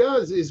 What it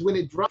does is when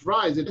it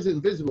dries, it is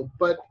invisible.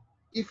 But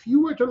if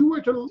you were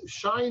to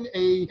shine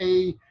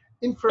an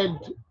infrared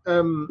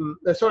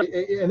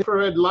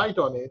light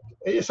on it,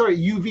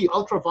 UV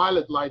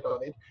ultraviolet light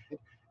on it,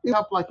 it's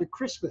up like a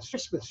Christmas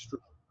tree.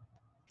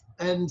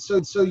 And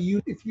so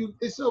if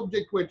this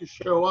object were to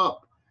show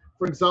up,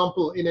 for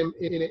example, in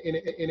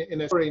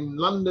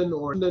London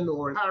or in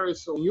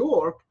Paris or New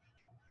York,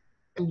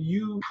 and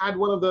you had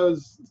one of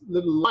those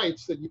little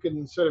lights that you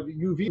can sort of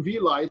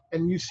UV light,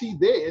 and you see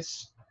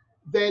this,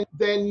 then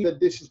that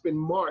this has been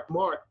marked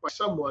by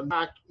someone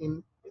back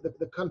in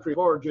the country of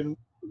origin,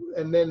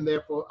 and then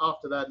therefore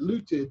after that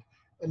looted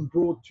and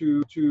brought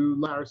to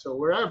Paris or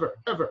wherever.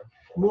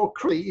 More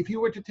critically, if you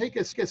were to take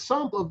a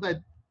sample of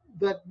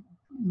that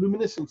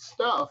luminescent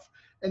stuff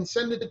and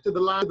send it to the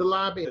lab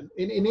in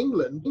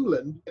England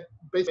that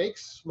basically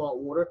makes smart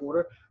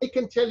water, it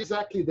can tell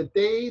exactly the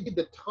day,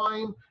 the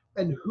time,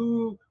 and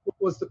who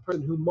was the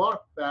person who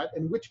marked that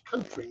and which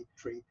country.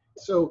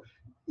 So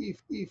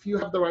if you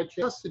have the right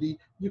custody,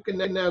 you can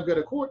then now go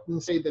to court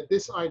and say that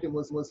this item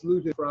was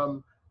looted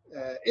from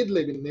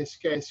Idlib in this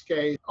case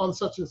on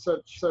such and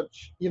such,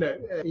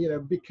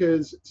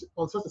 because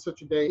on such and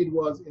such a day it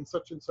was in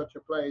such and such a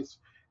place,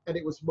 and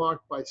it was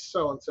marked by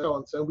so and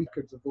so. We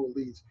could of all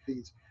these.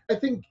 I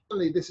think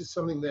this is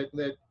something that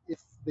if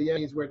the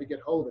Yemenis were to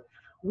get hold of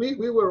it,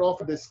 we were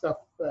offered this stuff.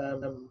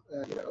 The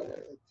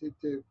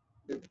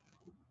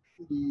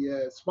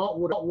Smart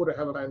Water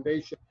have a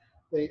foundation.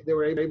 They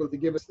were able to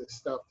give us this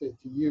stuff to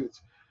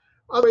use.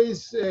 Other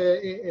ways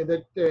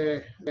that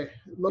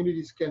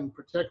communities can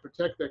protect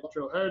their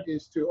cultural heritage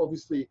is to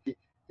obviously, if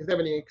they have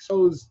any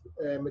exposed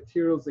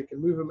materials, they can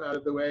move them out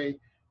of the way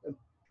and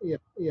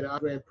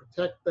and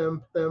protect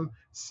them.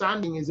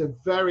 Sanding is a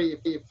very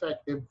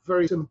effective,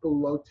 very simple,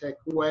 low-tech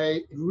way.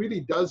 It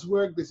really does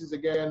work. This is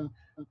again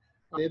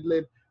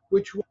Idlib,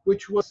 which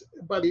was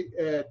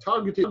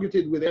targeted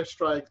with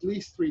airstrikes at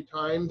least 3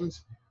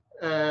 times.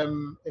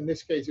 In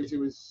this case, it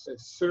was a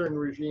Syrian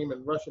regime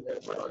and Russian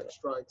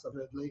airstrikes on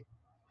Idlib.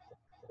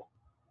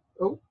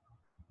 Oh,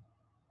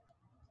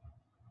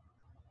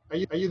 are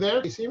you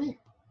there? Can you see me?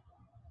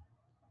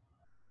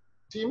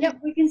 See me? Yep,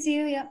 we can see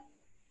you. Yep.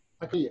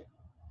 I can hear you.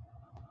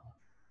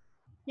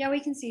 Yeah, we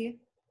can see you.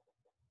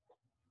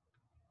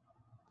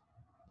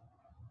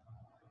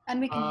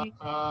 And we can hear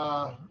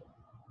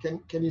you.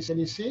 Can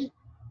you see?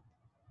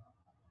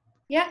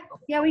 Yeah,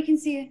 we can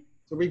see you.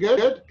 So we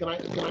good? Can I?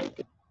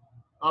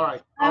 All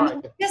right.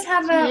 Just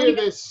have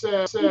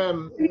so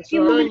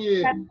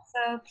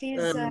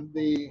please.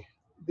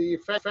 The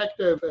effect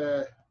of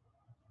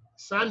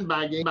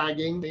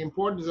sandbagging, the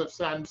importance of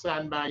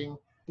sandbagging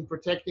in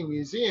protecting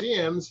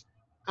museums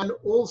And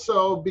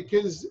also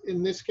because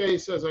in this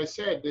case, as I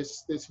said,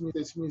 this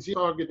museum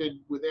targeted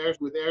with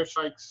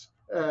airstrikes.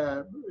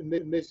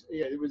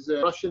 It was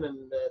Russian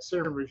and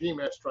Syrian regime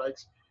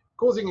airstrikes,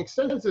 causing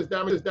extensive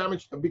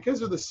damage.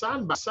 Because of the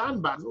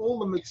sandbags, all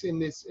the mix in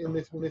this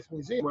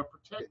museum were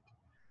protected.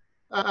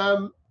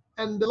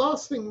 And the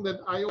last thing that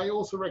I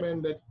also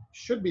recommend that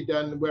should be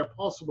done where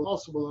possible,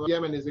 and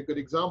Yemen is a good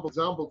example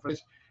for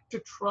this, to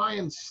try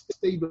and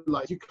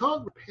stabilize. You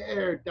can't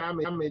repair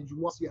damage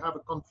once you have a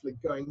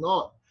conflict going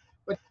on,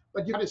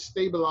 but you have to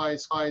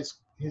stabilize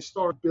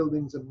historic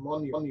buildings and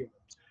monuments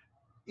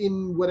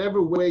in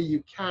whatever way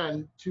you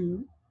can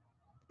to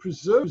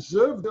preserve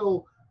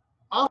till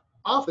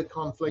after the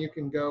conflict. You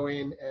can go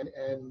in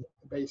and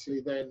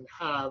basically then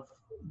have,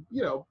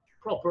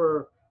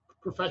 proper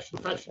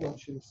professional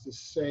to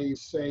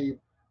save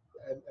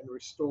and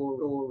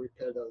restore or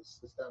repair those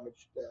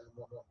damaged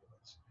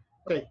monuments.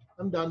 Okay,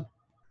 I'm done.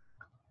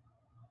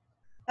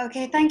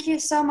 Okay, thank you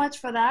so much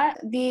for that.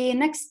 The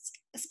next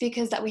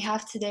speakers that we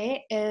have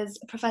today is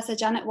Professor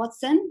Janet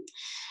Watson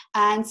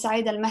and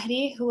Saeed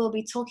Al-Mehri, who will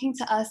be talking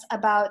to us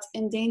about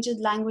endangered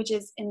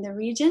languages in the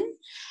region.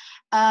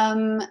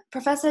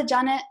 Professor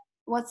Janet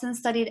Watson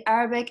studied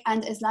Arabic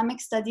and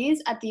Islamic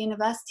studies at the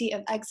University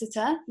of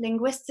Exeter,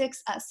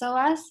 linguistics at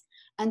SOAS,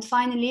 and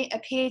finally a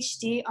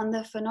PhD on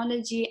the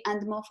phonology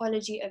and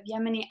morphology of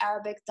Yemeni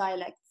Arabic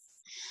dialects.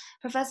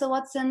 Professor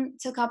Watson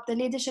took up the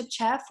leadership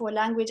chair for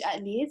language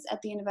at Leeds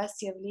at the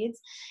University of Leeds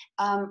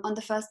on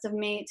the 1st of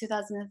May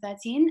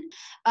 2013.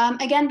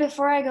 Again,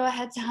 before I go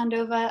ahead to hand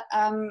over,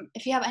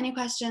 if you have any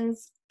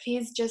questions,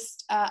 please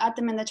just add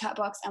them in the chat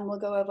box and we'll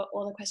go over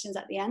all the questions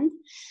at the end.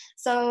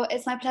 So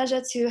it's my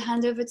pleasure to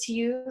hand over to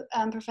you,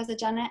 Professor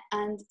Janet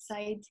and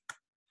Saeed.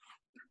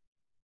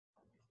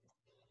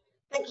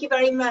 Thank you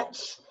very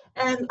much.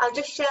 I'll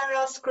just share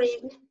our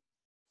screen.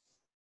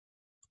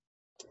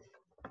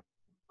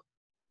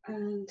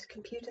 And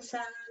computer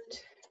sound.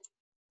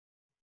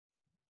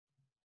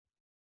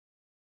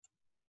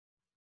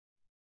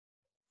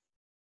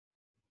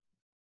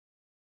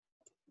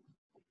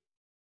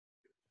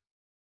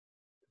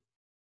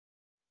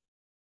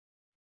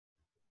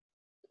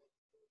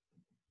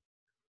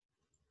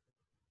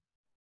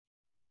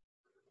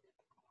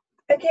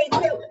 Okay,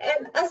 so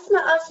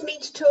Asma asked me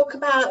to talk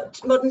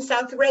about modern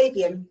South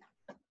Arabian,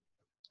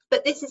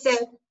 but this is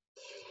a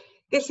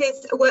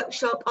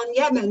workshop on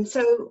Yemen,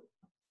 so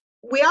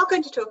we are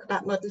going to talk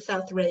about modern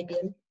South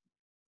Arabian.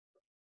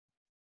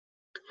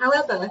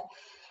 However,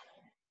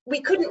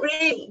 we couldn't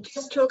really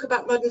just talk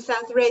about modern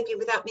South Arabia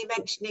without me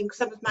mentioning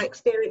some of my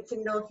experience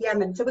in North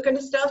Yemen. So we're going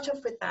to start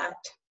off with that.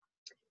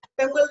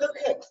 Then we'll look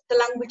at the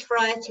language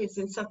varieties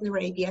in Southern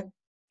Arabia,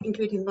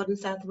 including modern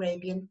South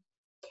Arabian.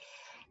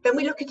 Then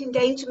we look at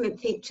endangerment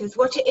features,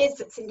 what it is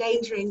that's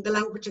endangering the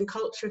language and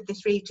culture of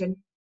this region.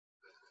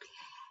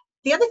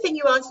 The other thing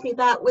you asked me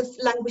about was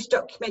language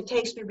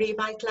documentation and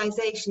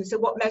revitalisation, so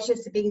what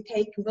measures are being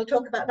taken. We'll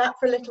talk about that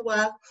for a little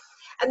while.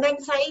 And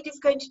then Saeed is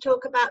going to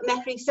talk about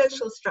Mehri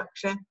social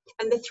structure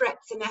and the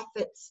threats and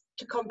efforts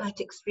to combat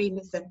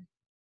extremism.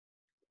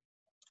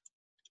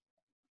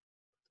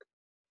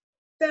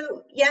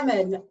 So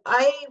Yemen,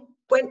 I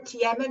went to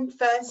Yemen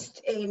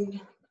first in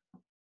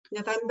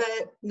November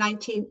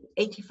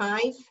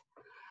 1985.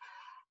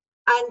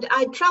 And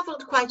I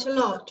travelled quite a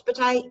lot, but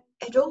I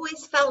had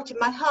always felt in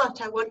my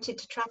heart I wanted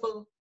to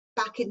travel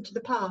back into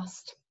the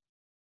past.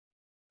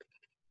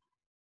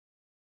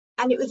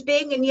 And it was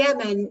being in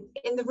Yemen,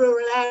 in the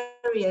rural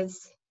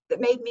areas, that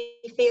made me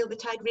feel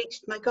that I'd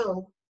reached my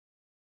goal,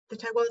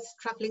 that I was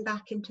travelling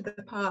back into the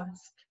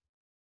past.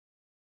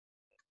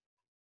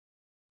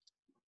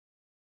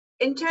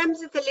 In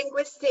terms of the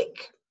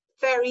linguistic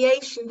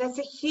variation, there's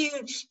a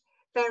huge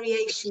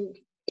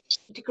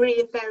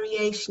degree of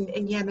variation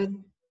in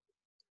Yemen.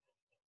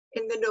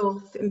 In the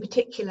north in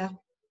particular.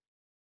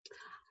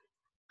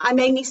 I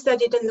mainly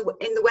studied in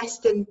the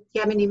western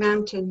Yemeni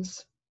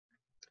mountains.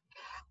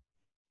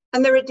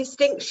 And there are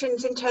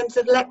distinctions in terms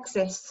of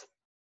lexis.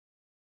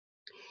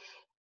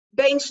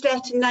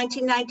 Bainstedt in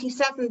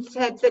 1997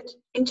 said that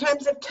in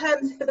terms of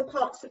terms for the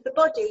parts of the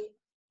body,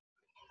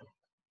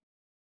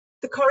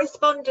 the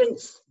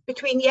correspondence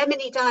between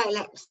Yemeni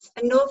dialects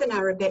and Northern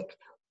Arabic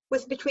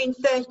was between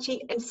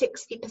 30 and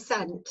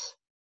 60%.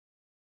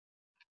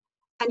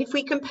 And if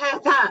we compare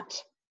that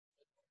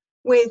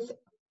with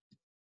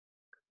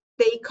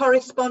the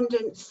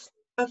correspondence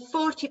of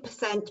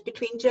 40%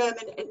 between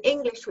German and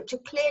English, which are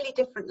clearly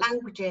different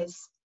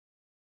languages,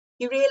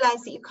 you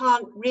realise that you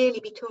can't really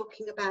be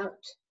talking about,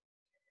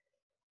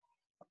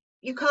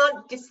 you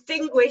can't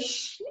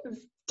distinguish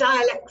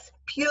dialects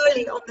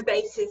purely on the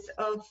basis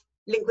of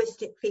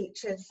linguistic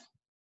features.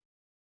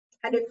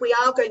 And if we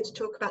are going to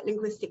talk about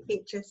linguistic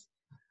features,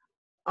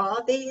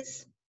 are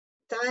these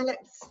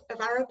dialects of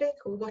Arabic,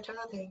 or what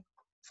are they?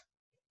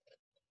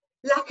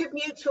 Lack of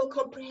mutual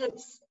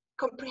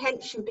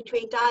comprehension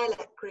between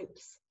dialect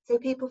groups. So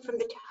people from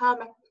the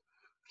Tahama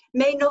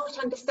may not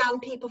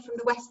understand people from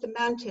the Western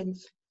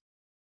Mountains.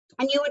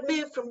 And you would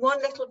move from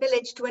one little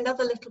village to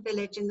another little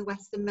village in the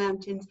Western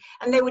Mountains,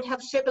 and they would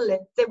have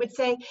shibboleth. They would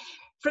say,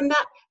 from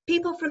that,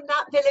 people from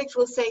that village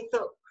will say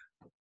thok,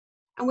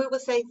 and we will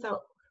say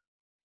thok.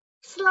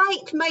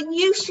 Slight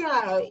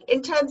minutiae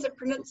in terms of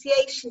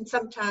pronunciation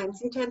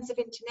sometimes, in terms of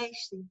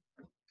intonation.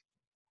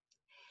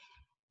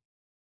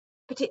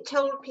 But it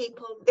told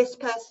people this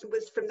person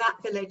was from that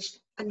village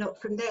and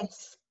not from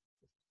this.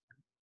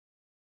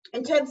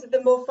 In terms of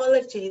the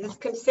morphology, there's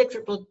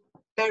considerable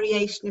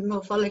variation in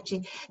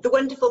morphology. The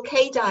wonderful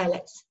K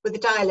dialects were the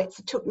dialects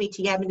that took me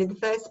to Yemen in the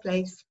first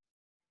place,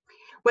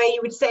 where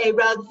you would say,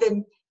 rather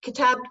than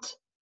kitabt,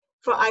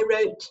 for I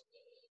wrote,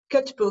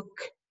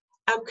 kutbuk,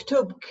 or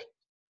ktubk,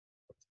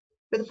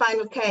 with a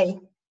final K.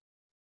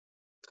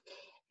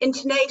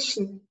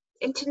 Intonation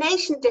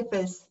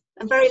differs,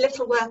 and very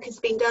little work has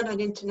been done on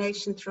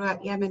intonation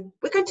throughout Yemen.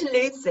 We're going to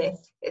lose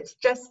this. It's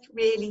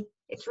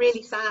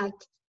really sad.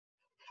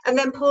 And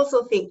then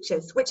pausal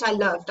features, which I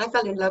loved, I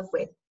fell in love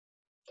with.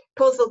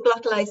 Pausal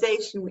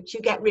glottalization, which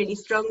you get really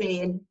strongly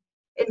in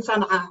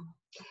Sana'a.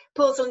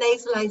 Pausal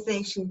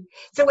nasalization.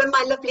 So when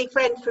my lovely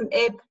friend from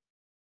IB,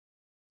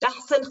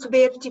 Ahsan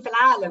Khabirti fil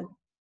Alam,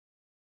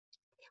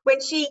 when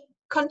she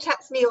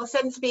contacts me or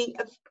sends me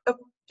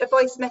a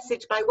voice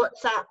message by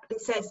WhatsApp and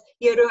says,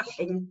 you're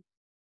ruhing,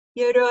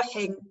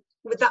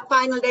 with that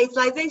final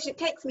nasalization, it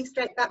takes me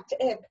straight back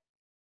to IB.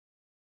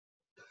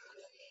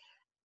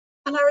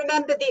 And I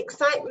remember the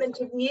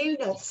excitement of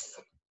newness,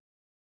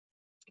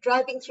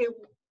 driving through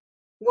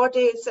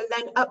wadis and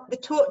then up the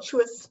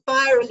tortuous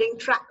spiraling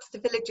tracks to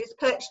villages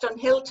perched on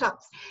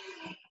hilltops,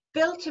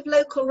 built of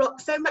local rock,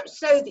 so much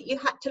so that you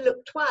had to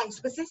look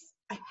twice. Was this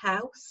a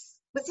house?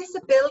 Was this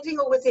a building,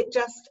 or was it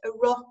just a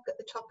rock at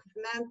the top of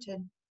the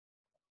mountain?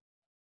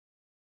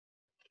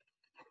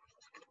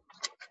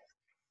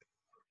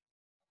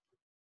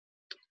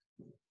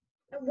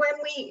 And when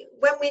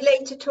we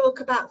later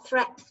talk about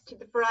threats to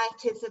the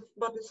varieties of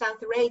modern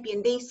South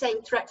Arabian, these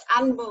same threats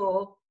and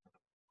more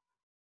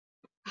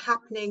are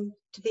happening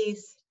to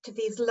these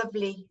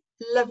lovely,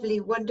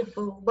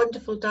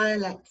 wonderful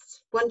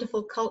dialects,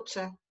 wonderful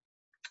culture,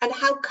 and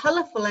how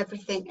colourful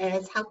everything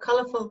is, how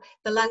colourful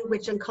the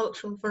language and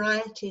cultural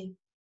variety.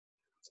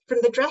 From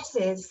the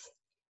dresses,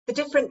 the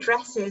different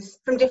dresses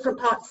from different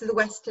parts of the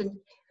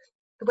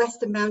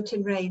Western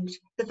mountain range,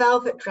 the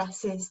velvet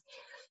dresses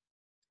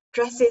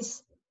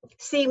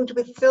seamed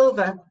with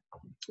silver,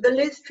 the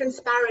loose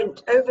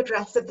transparent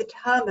overdress of the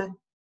tahama,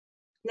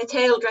 the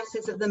tail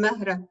dresses of the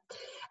Mehri,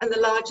 and the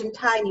large and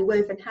tiny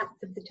woven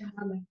hats of the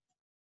tahama.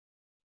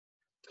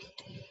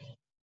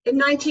 In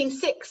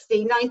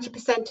 1960,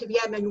 90% of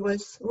Yemen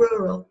was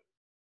rural.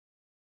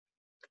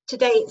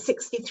 Today it's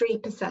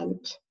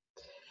 63%.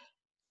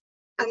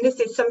 And this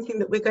is something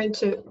that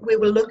we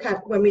will look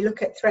at when we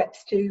look at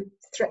threats to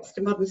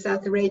modern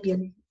South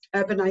Arabian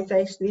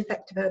urbanization, the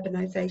effect of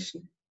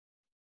urbanization.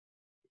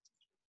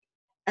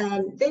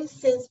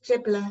 This is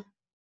Jibla.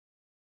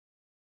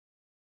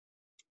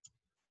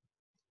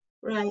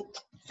 Right,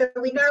 so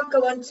we now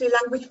go on to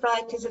language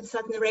varieties of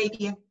Southern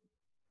Arabia.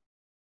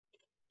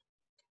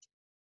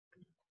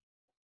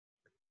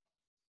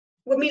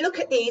 When we look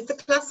at these, the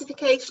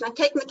classification, I've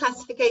taken the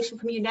classification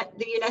from the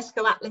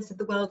UNESCO Atlas of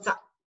the World's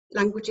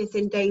Languages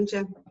in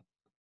Danger.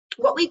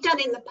 What we've done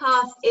in the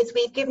past is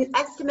we've given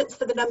estimates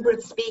for the number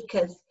of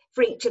speakers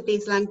for each of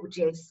these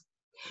languages.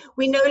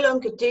 We no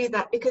longer do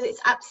that because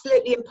it's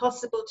absolutely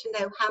impossible to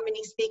know how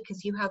many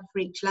speakers you have for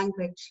each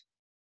language.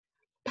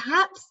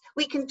 Perhaps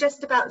we can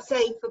just about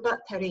say for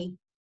Bathari,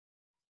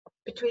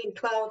 between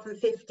 12 and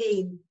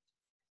 15.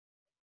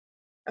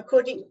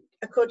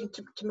 According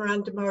to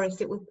Miranda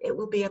Morris, it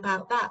will be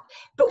about that.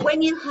 But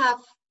when you have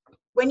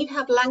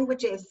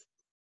languages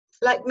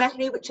like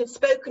Mehri, which are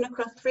spoken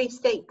across 3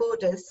 state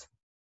borders,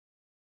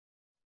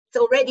 it's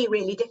already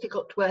really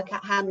difficult to work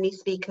out how many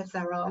speakers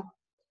there are.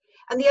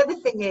 And the other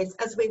thing is,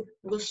 as we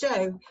will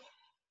show,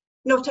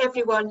 not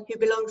everyone who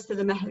belongs to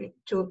the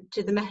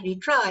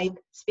Mehri tribe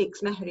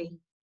speaks Mehri.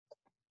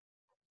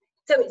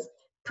 So it's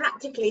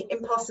practically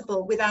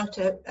impossible without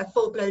a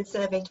full-blown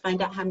survey to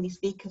find out how many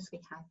speakers we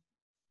have.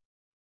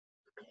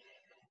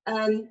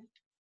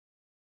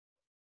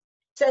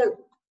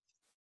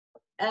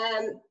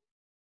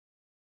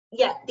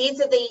 Yeah, these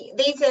are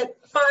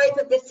 5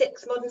 of the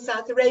 6 modern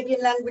South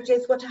Arabian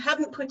languages. What I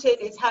haven't put in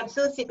is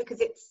Harsusi,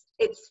 because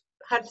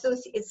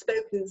Harsusi is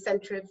spoken in the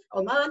centre of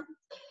Oman,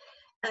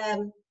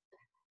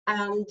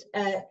 and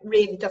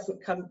really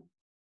doesn't come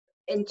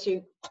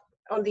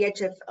on the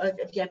edge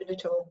of Yemen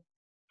at all.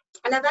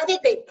 And I've added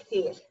Beit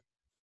Kathir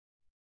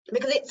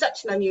because it's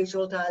such an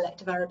unusual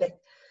dialect of Arabic.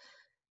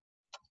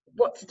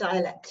 What's a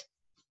dialect?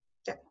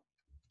 Yeah,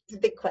 it's a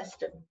big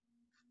question.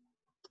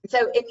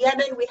 So in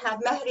Yemen we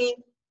have Mehri,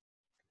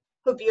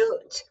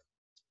 Hobyot,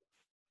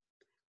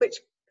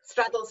 which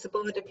straddles the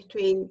border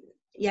between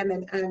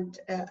Yemen and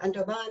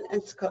Oman,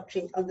 and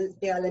Soqotri on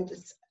the island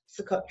of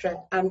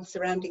Socotra and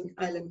surrounding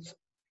islands.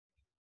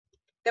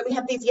 Then we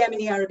have these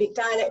Yemeni Arabic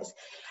dialects,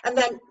 and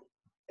then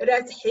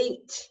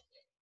Razhit,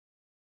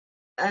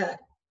 a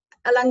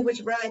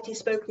language variety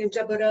spoken in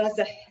Jabal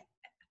Razah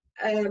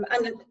And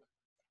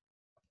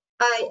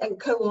I and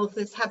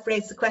co-authors have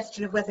raised the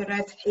question of whether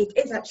it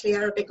is actually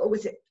Arabic or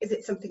is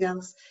it something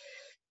else.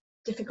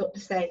 Difficult to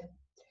say.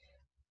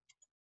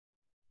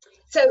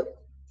 So,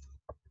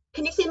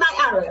 can you see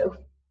my arrow?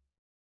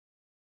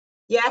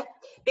 Yeah,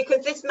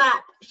 because this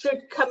map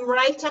should come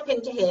right up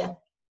into here,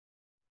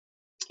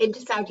 into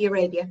Saudi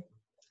Arabia.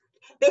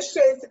 This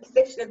shows the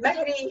position of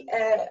Mehri,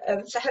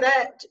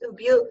 Shahrat,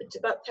 Hobyot,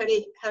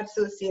 Bathar,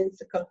 Harsusi and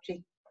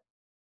Soqotri.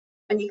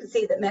 And you can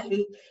see that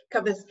Mehri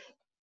covers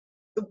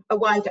a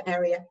wider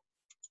area.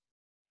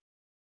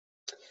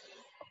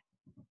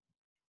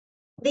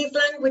 These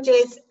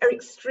languages are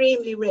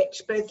extremely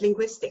rich, both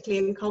linguistically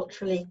and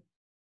culturally.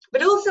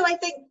 But also, I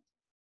think,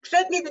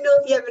 certainly the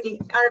North Yemeni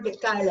Arabic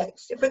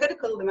dialects, if we're going to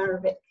call them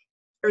Arabic,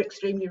 are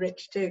extremely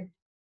rich too.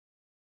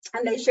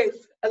 And they show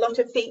a lot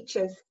of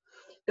features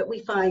that we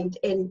find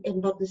in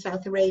modern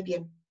South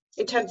Arabian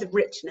in terms of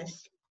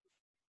richness.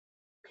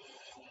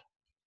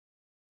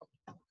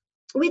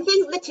 We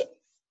think that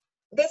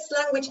this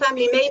language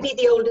family may be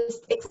the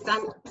oldest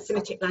extant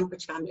Semitic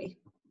language family.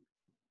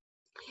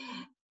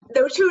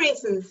 There are two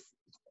reasons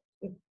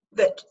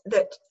that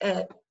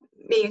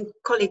me and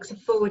colleagues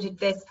have forwarded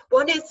this.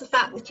 One is the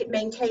fact that it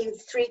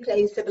maintains three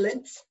plain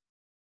sibilants,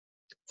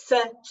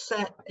 se,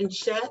 she, and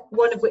she,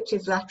 one of which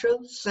is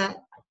lateral, she.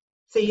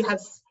 So you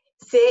have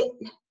se,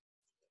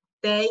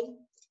 they,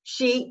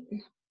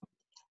 she,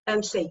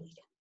 and she.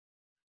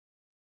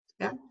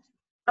 Yeah?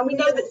 And we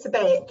know that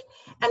Sabaic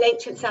and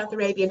ancient South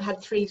Arabian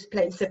had three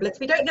plain sibilants.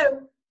 We don't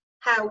know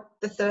how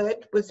the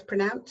third was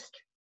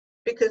pronounced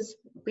because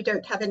we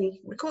don't have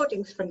any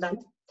recordings from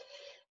them.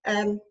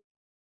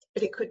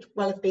 But it could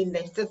well have been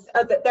this. There's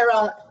other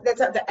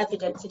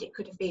evidence that it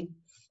could have been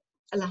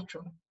a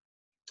lateral.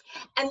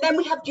 And then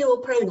we have dual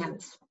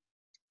pronouns.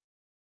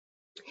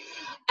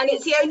 And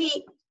it's the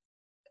only,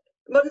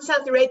 modern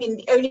South Arabian,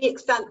 the only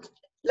extant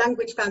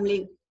language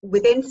family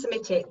within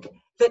Semitic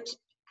that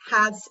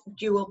has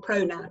dual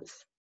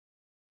pronouns.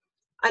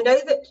 I know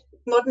that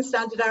modern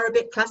Standard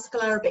Arabic,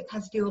 classical Arabic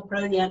has dual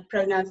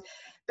pronouns,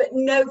 but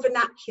no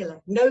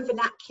vernacular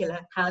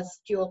has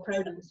dual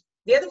pronouns.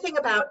 The other thing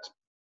about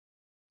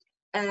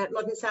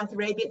modern South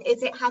Arabian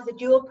is it has a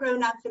dual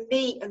pronoun for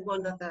me and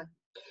one other.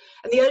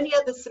 And the only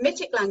other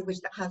Semitic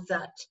language that has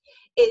that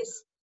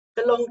is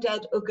the long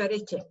dead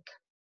Ugaritic.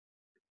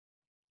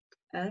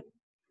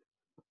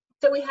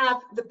 So we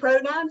have the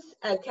pronouns,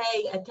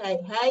 okay,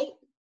 ate, hey.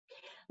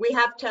 We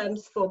have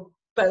terms for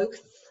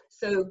both,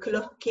 so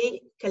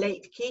kulohki,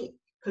 kaleitki,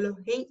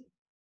 kulohi.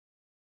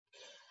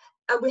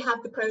 And we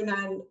have the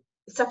pronoun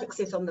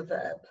suffixes on the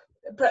verb.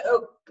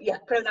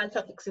 Pronoun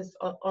suffixes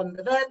on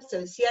the verb,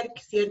 so sierk,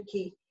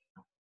 sierki,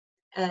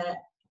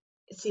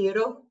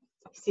 siro,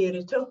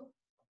 sirito,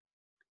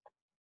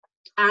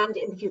 and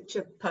in the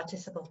future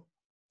participle.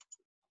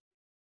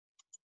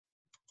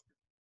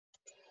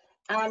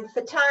 And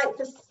for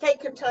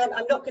sake of time,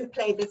 I'm not going to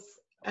play this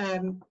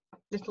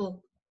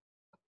little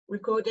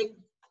recording,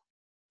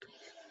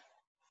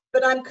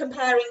 but I'm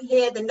comparing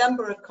here the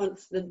number of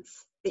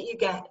consonants that you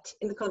get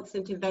in the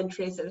consonant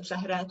inventories of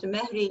Shahrat and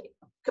Mehri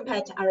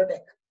compared to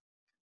Arabic.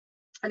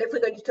 And if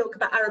we're going to talk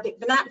about Arabic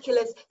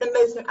vernaculars, then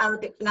most of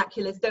Arabic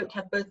vernaculars don't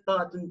have both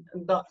bad and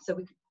but, so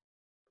we can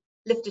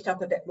lift it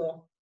up a bit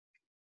more.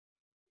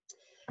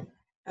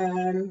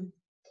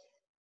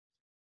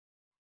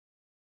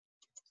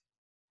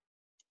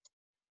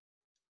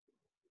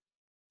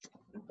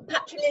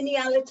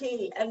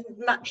 Patrilineality and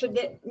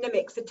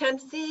matronymics. The term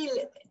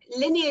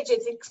lineage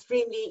is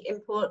extremely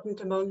important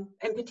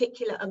in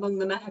particular among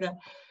the Mehri,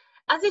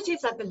 as it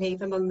is, I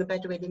believe, among the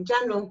Bedouin in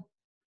general.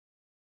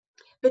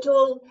 But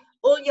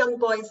all young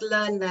boys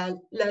learn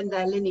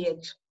their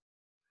lineage.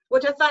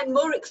 What I find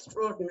more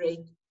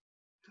extraordinary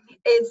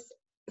is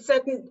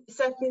certain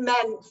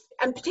men,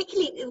 and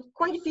particularly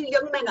quite a few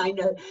young men I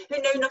know,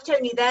 who know not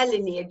only their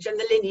lineage and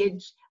the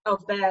lineage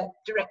of their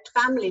direct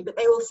family, but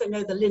they also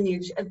know the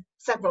lineage of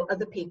several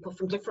other people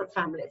from different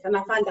families. And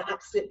I find that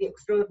absolutely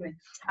extraordinary.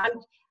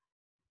 And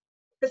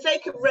for the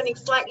sake of running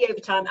slightly over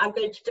time, I'm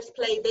going to just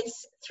play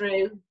this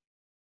through.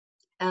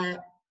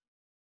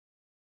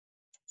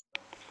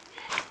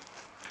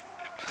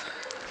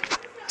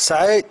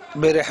 سعيد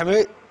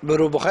برحمي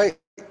بروبخي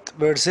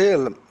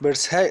برسيلم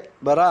برسهي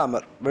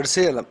برامر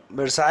برسيلم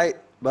برسعي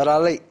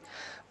برالي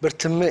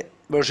برتمي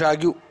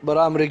برشاقو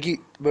برامرقي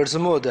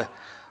برسمودة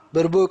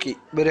بربوكي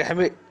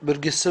برحمي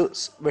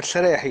برقسوس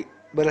برسريحي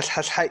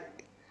برسحسحي.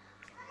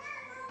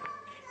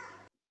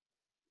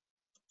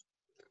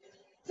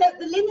 So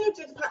the lineage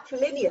is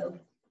patrilineal,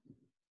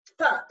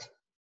 but,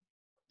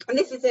 and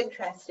this is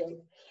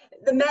interesting,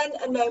 the men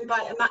are known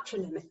by a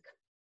matronymic.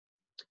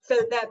 So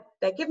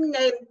their given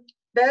name,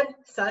 their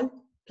son,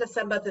 plus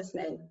their mother's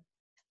name.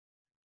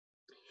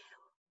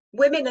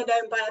 Women are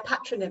known by a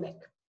patronymic.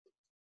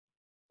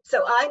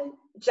 So I'm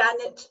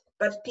Janet,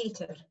 but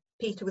Peter.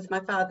 Peter was my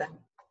father.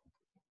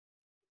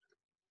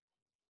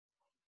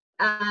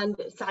 And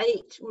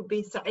Said would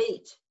be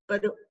Said,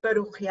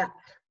 Baruchia.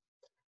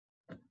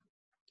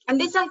 And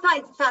this I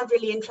found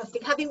really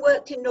interesting, having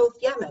worked in North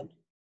Yemen.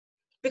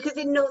 Because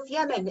in North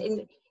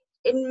Yemen,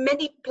 in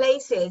many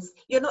places,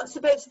 you're not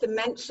supposed to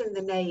mention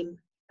the name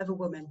of a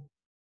woman.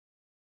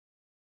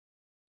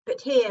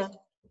 But here,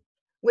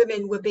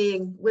 women were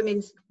being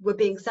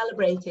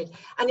celebrated.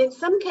 And in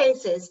some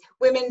cases,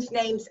 women's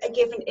names are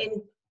given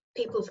in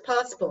people's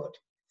passport.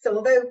 So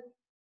although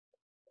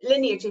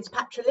lineage is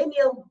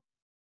patrilineal,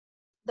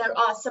 there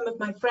are some of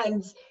my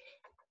friends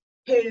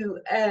who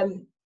have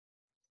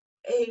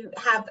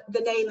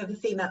the name of a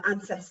female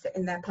ancestor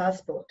in their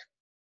passport.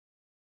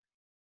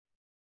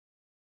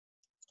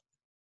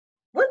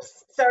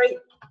 Whoops, sorry.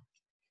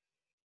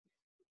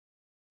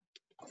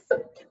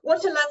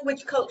 What are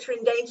language culture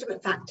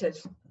endangerment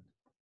factors?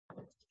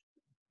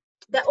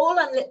 They're all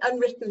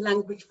unwritten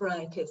language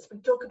varieties. We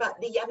talk about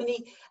the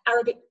Yemeni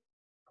Arabic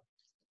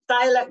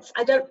dialects.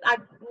 I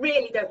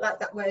really don't like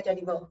that word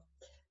anymore.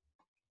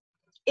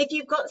 If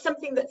you've got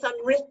something that's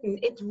unwritten,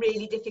 it's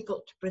really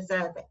difficult to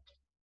preserve it.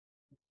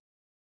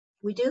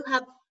 We do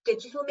have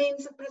digital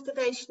means of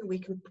preservation. We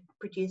can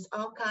produce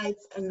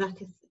archives, and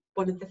that is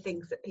one of the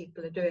things that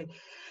people are doing.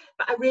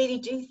 But I really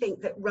do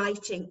think that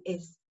writing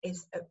is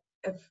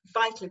of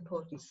vital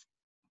importance.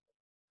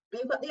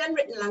 You've got the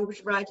unwritten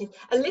language varieties,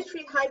 a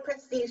literary high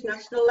prestige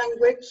national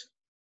language,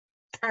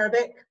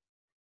 Arabic.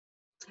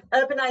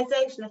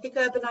 Urbanization, I think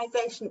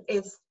urbanization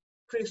is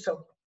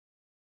crucial.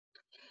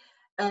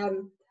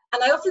 And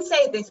I often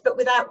say this, but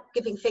without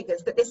giving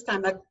figures, but this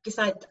time I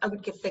decided I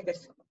would give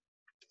figures.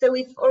 So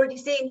we've already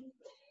seen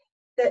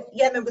that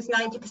Yemen was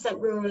 90%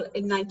 rural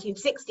in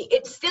 1960.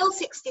 It's still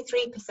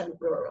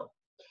 63% rural,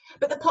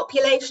 but the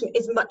population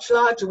is much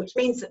larger, which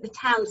means that the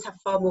towns have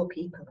far more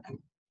people.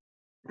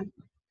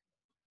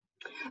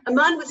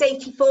 Oman was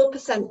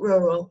 84%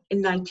 rural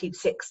in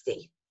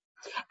 1960,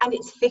 and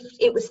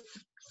it was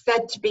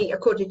said to be,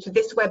 according to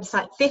this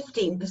website,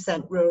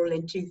 15% rural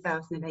in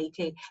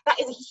 2018. That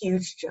is a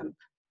huge jump.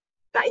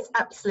 That is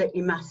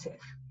absolutely massive.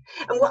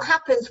 And what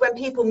happens when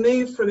people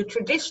move from a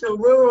traditional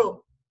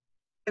rural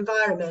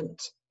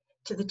environment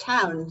to the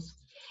towns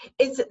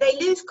is that they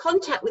lose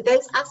contact with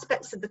those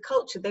aspects of the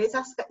culture, those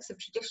aspects of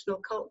traditional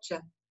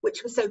culture,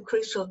 which were so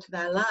crucial to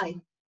their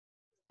life,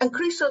 and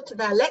crucial to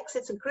their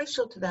lexis, and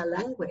crucial to their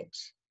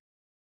language.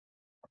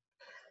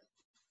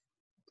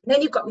 And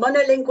then you've got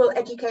monolingual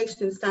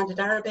education in standard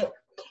Arabic,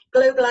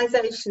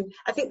 globalization.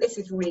 I think this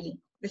is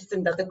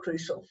another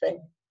crucial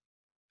thing.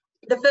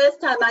 The first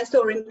time I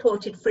saw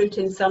imported fruit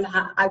in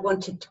Sana'a, I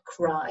wanted to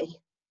cry.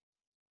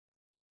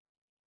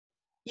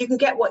 You can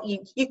get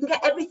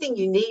everything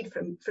you need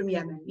from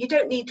Yemen. You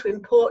don't need to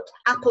import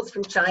apples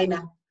from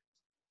China,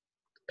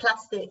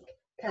 plastic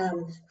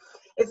cans.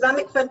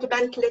 Islamic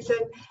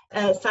fundamentalism,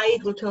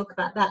 Saeed will talk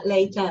about that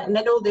later, and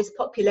then all this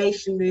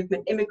population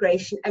movement,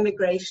 immigration,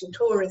 emigration,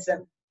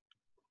 tourism.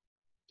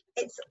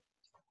 It's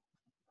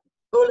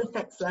all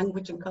affects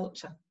language and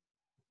culture.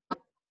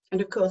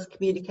 And of course,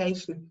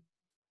 communication.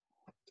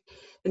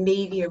 The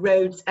media,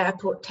 roads,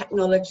 airport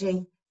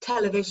technology,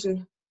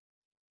 television.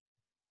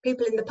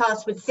 People in the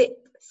past would sit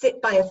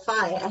by a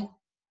fire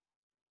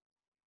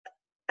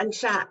and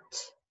chat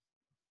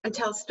and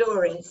tell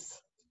stories.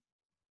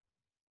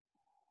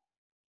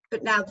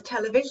 But now the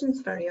television's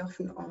very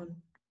often on.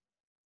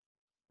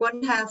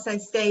 One house I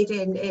stayed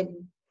in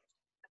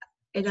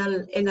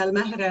Al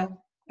Mehri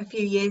a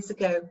few years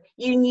ago,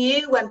 you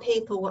knew when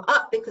people were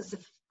up because the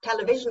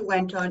television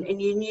went on,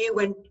 and you knew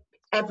when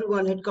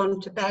everyone had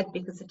gone to bed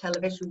because the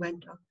television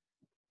went on.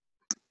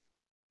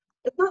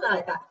 It's not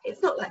like that.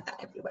 It's not like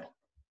that everywhere.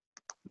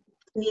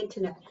 The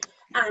internet,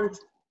 and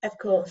of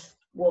course,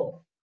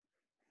 war.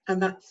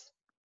 And that's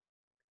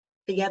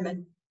for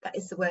Yemen. That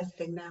is the worst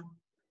thing now.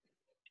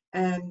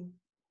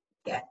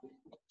 Yeah.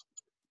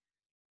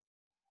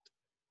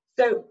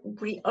 So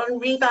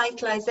on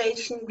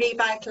revitalization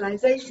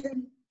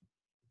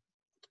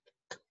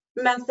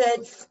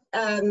methods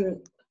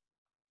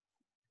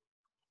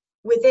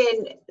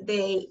within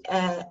the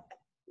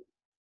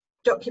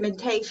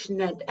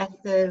documentation and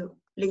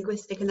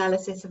ethno-linguistic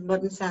analysis of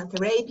modern South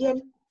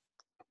Arabian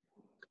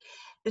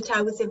that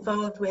I was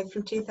involved with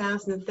from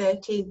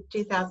 2013 to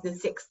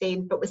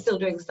 2016, but we're still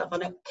doing stuff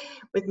on it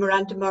with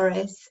Miranda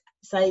Morris,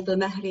 Saeed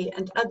Al-Mehri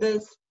and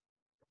others.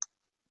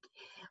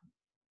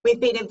 We've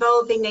been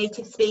involving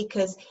native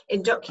speakers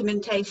in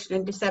documentation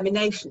and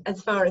dissemination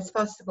as far as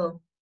possible.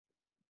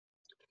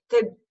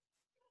 So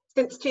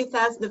since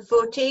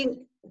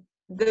 2014,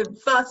 the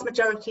vast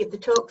majority of the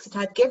talks that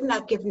I've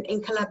given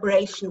in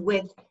collaboration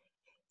with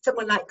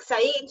someone like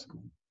Saeed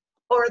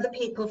or other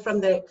people from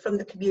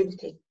the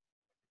community.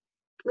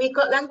 We've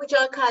got language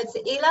archives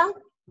at ELA,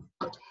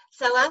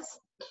 SELAS,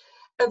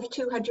 over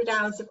 200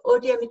 hours of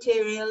audio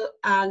material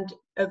and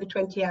over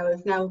 20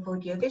 hours now of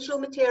audiovisual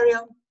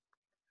material.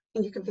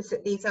 And you can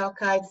visit these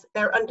archives.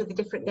 They're under the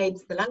different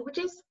names of the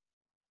languages.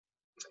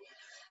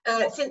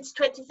 Since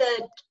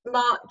 23rd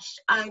March,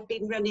 I've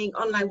been running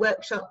online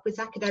workshops with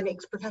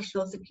academics,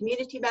 professionals and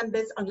community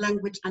members on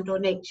language and or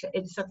nature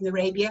in Southern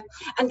Arabia,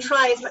 and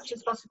try as much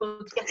as possible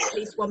to get at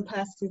least one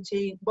person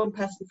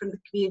from the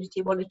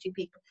community, one or two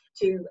people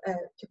to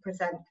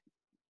present.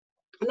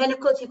 And then, of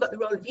course, you've got the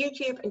role of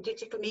YouTube and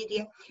digital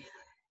media,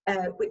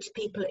 which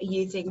people are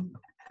using,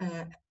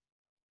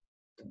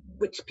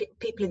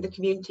 people in the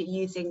community are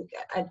using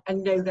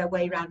and know their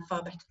way around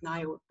far better than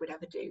I would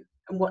ever do,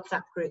 and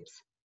WhatsApp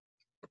groups.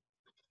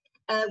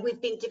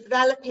 We've been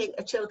developing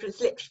a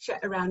children's literature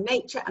around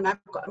nature, and I've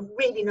got a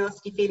really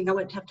nasty feeling I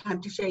won't have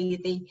time to show you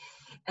the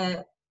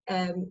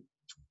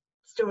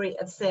story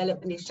of Salem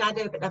and his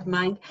shadow, but never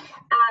mind.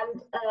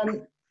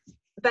 And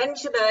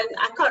Benjamin,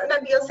 I can't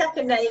remember your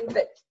second name,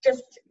 but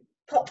just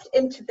popped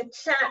into the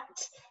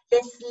chat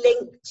this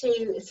link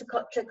to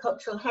Soqotri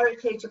Cultural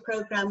Heritage, a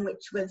programme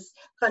which was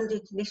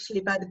funded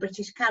initially by the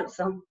British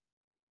Council,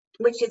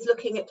 which is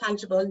looking at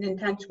tangible and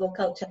intangible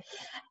culture.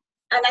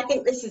 And I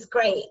think this is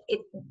great.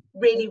 It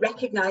really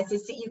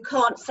recognises that you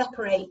can't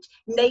separate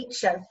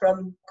nature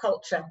from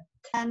culture.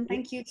 And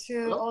thank you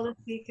to all the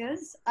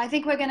speakers. I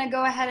think we're going to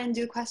go ahead and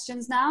do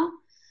questions now.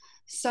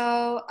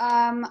 So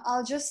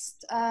I'll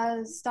just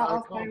start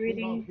off by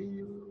reading.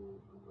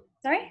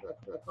 Sorry?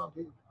 I can't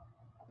hear you.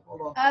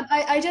 Hold on.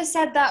 I just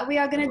said that we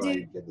are going to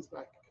do.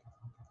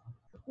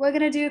 We're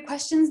going to do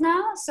questions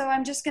now. So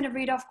I'm just going to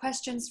read off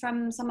questions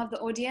from some of the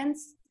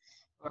audience,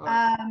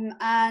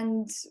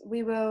 and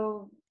we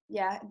will.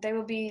 Yeah, they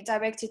will be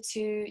directed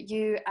to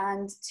you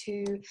and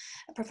to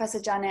Professor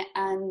Janet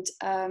and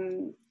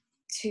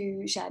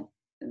to Shad.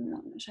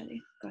 No, not Shadi.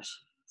 Gosh,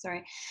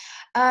 sorry.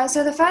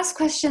 So the first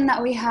question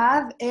that we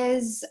have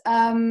is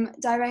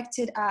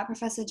directed at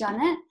Professor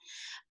Janet,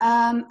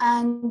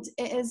 and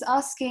it is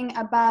asking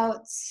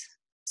about.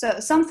 So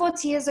some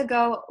 40 years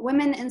ago,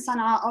 women in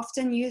Sana'a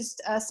often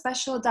used a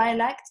special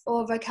dialect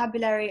or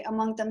vocabulary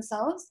among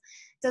themselves.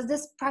 Does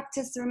this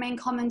practice remain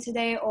common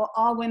today, or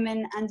are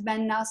women and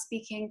men now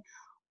speaking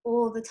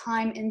all the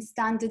time in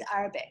standard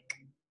Arabic?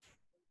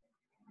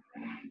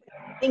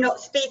 You're not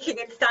speaking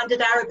in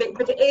standard Arabic,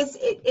 but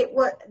it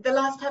was the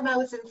last time I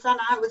was in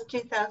Sana'a was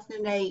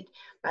 2008,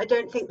 but I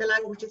don't think the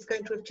language is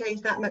going to have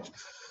changed that much.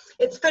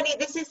 It's funny,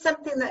 this is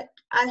something that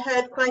I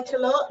heard quite a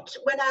lot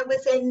when I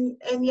was in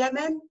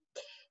Yemen,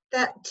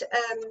 that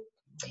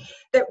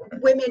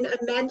women and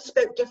men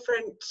spoke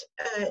different,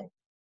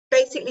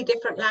 basically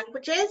different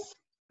languages.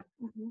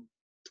 Mm-hmm.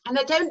 And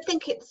I don't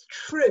think it's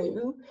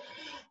true.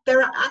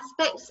 There are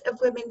aspects of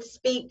women's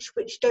speech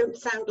which don't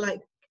sound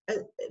like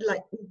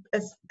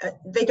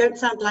they don't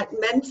sound like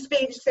men's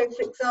speech. So,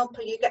 for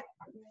example, you get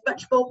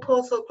much more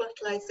pausal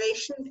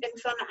glottalization in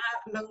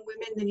Sana'a among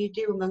women than you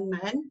do among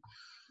men.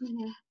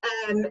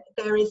 Mm-hmm.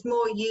 There is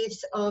more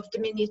use of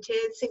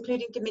diminutives,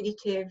 including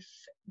diminutive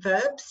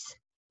verbs,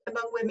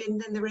 among women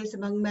than there is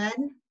among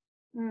men.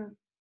 Mm.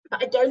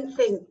 But I don't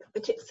think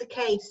that it's the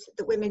case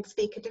that women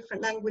speak a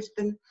different language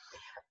than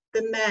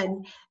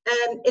men.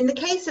 In the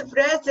case of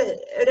Razhit,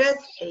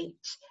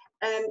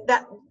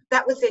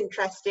 that was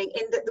interesting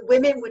in that the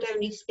women would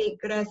only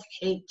speak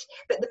Razhit,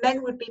 but the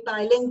men would be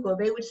bilingual.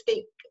 They would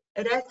speak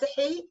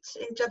Razhit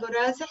in Jabal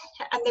Razh,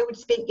 and they would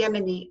speak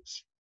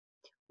Yemenite,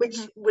 which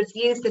was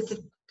used as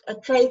a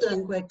trade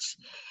language.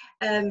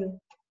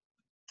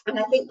 And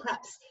I think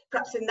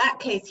perhaps in that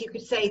case, you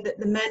could say that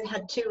the men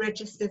had 2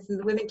 registers and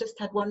the women just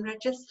had 1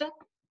 register.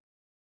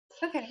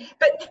 Okay.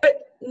 But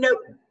no,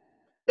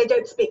 they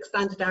don't speak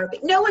standard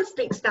Arabic. No one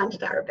speaks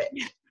standard Arabic.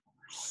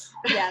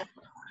 Yeah.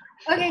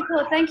 Okay,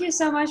 cool. Thank you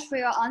so much for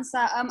your answer.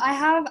 I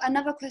have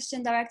another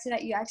question directed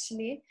at you,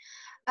 actually.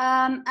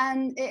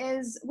 And it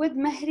is, would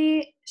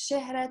Mehri,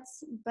 Shihari,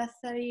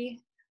 Bathar,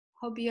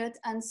 Hobyot,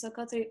 and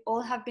Soqotri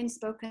all have been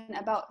spoken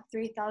about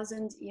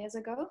 3,000 years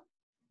ago?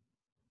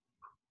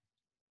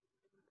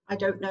 I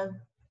don't know.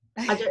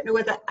 I don't know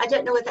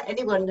whether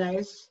anyone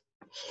knows,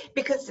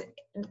 because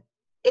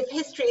if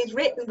history is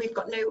written, we've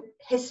got no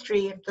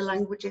history of the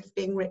languages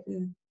being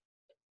written.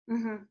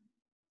 Mm-hmm.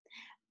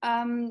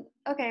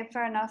 Okay,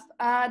 fair enough.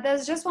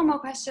 There's just one more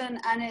question,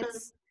 and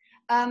it's,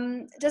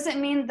 does it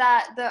mean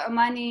that the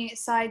Omani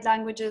side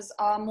languages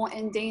are more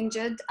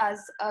endangered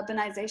as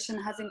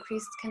urbanization has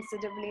increased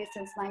considerably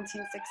since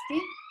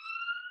 1960?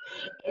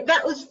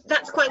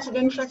 That's quite an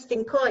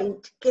interesting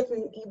point,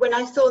 given when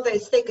I saw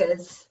those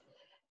figures.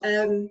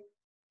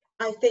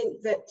 I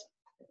think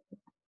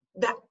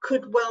that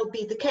could well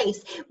be the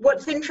case.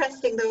 What's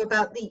interesting though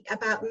about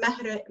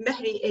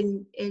Mehri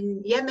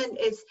in Yemen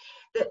is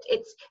that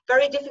it's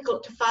very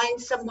difficult to find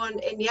someone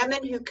in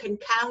Yemen who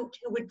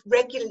would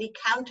regularly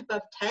count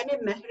above 10 in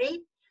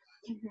Mehri.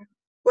 Mm-hmm.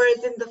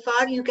 Whereas in the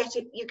Far you get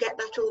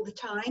that all the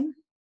time.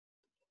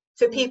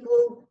 So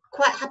people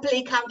quite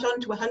happily count on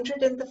to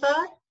 100 in the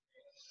Far.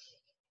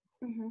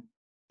 Mm-hmm.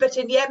 But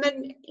in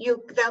Yemen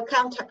they'll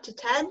count up to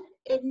 10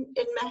 in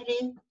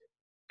Mehri,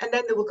 and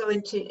then they will go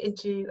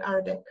into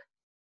Arabic.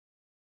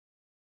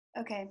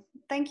 Okay,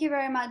 thank you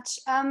very much.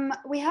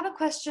 We have a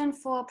question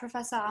for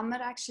Professor Amr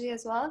actually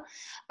as well.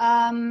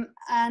 And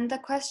the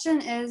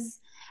question is,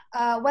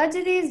 where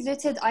do these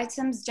looted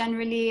items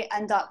generally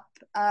end up?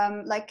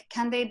 Like,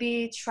 can they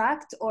be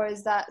tracked, or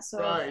is that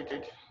sort of...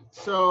 Right.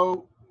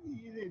 So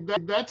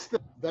that's the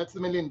 $1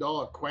 million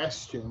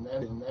question.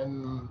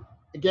 And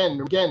again,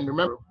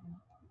 remember,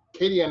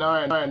 Katie and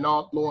I are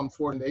not law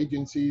enforcement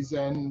agencies,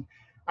 and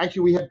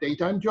actually we had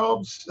daytime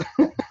jobs,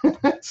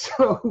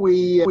 so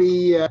we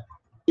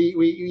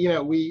you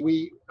know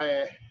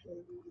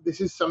this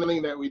is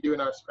something that we do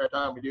in our spare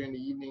time. We do in the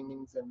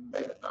evenings and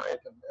late at night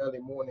and early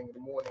morning,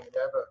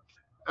 whatever.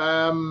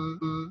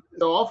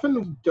 So often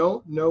we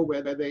don't know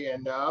where they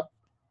end up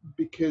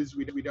because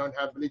we don't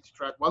have ability to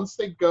track. Once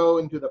they go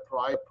into the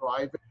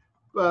private,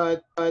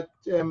 but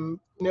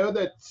know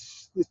that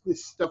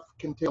this stuff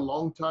can take a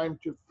long time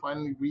to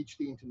finally reach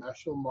the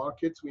international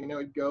markets. We know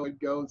it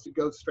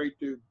goes straight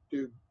to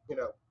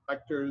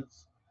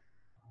actors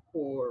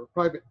or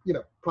private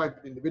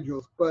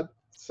individuals, but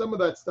some of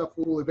that stuff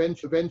will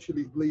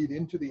eventually bleed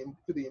into the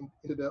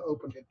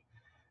open.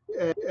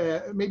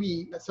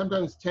 Maybe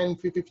sometimes 10,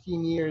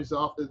 15 years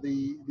after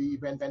the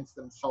events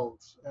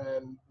themselves,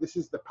 and this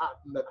is the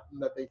pattern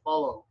that they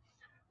follow.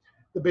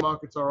 The big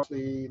markets are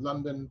obviously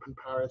London,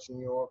 Paris,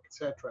 New York,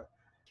 etc.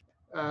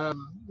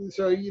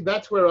 So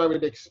that's where I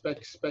would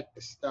expect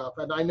this stuff.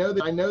 And I know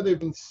there've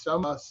been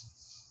some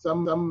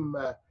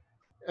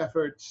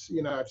efforts.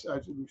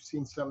 We've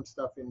seen some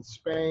stuff in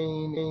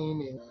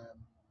Spain,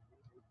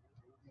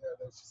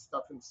 there's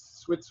stuff in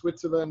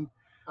Switzerland.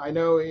 I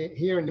know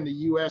here in the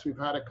U.S. we've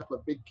had a couple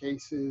of big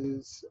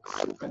cases.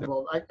 I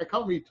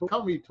can't really talk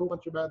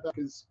much about that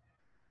because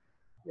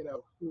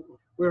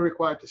we're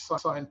required to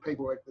sign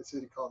paperwork that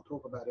says you can't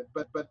talk about it.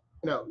 But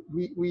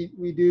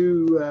we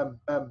do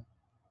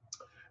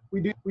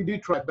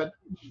try. But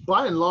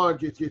by and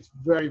large, it's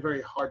very,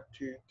 very hard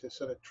to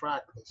sort of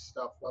track this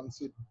stuff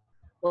once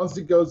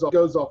it goes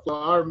off.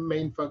 Our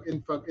main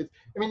focus is,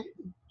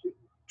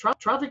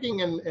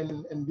 trafficking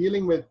and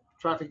dealing with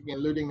trafficking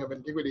and looting of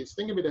antiquities.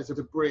 Think of it as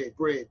a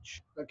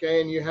bridge,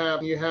 okay? And you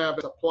have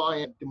a supply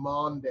and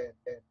demand end.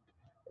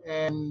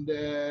 And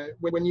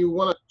when you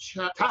want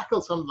to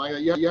tackle something like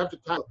that, you have to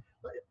tackle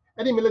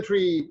any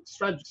military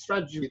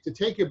strategy. To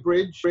take a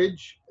bridge,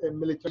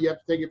 military, you have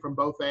to take it from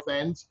both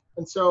ends.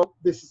 And so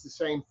this is the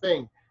same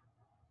thing.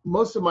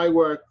 Most of my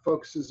work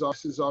focuses on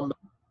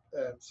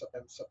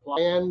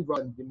supply end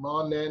rather than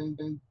demand end,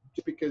 and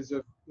just because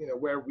of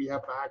where we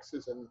have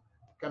access and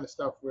kind of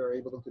stuff we're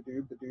able to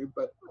do.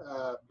 But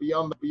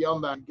beyond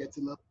that, it gets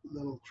a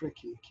little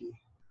tricky.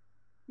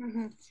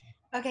 Mm-hmm.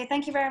 Okay,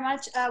 thank you very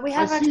much. I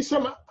see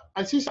some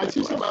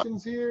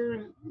questions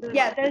here.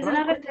 Yeah, there's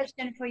another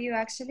question for you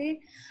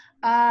actually,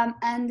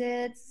 and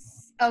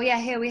it's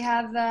here we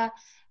have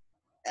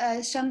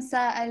Shamsa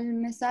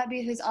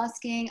Al-Misabi, who's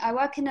asking, I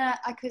work in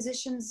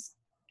acquisitions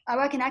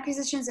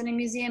in a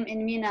museum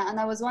in MENA, and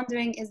I was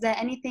wondering, is there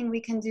anything we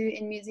can do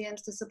in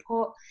museums to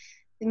support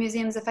the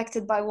museums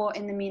affected by war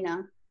in the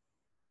MENA?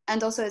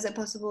 And also, is it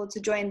possible to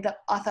join the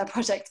ATHAR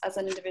Project as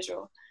an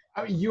individual?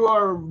 You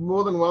are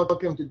more than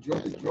welcome to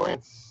join.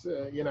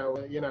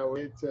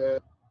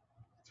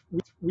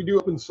 We do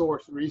open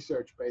source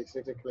research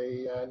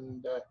basically,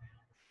 and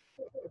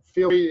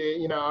feel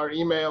free. Our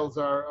emails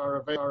are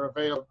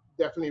available.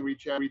 Definitely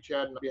reach out,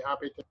 and I'll be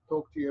happy to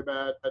talk to you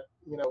about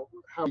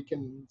how we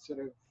can sort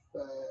of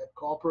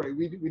cooperate.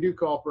 We do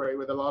cooperate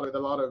with a lot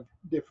of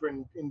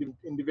different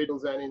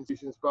individuals and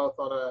institutions, both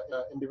on an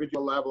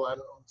individual level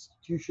and on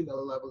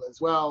institutional level as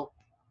well.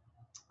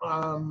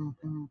 And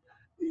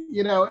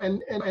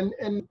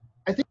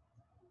I think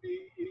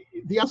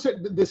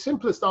the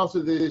simplest answer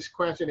to this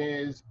question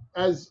is,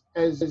 as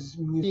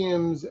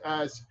museums,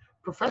 as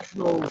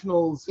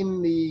professionals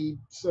in the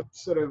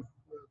sort of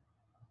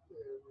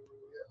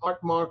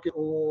art market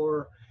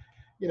or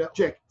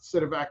object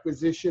sort of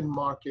acquisition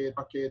market,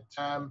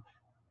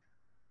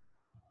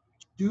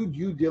 do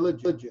due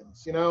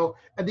diligence.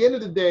 At the end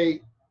of the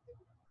day,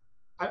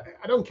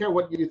 I don't care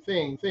what you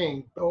think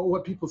or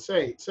what people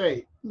say.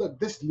 Look,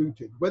 this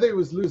looted, whether it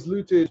was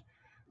looted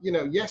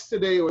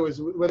yesterday, or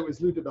whether it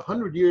was looted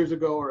 100 years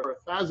ago or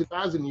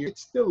 1,000 years,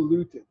 it's still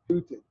looted.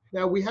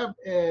 Now we have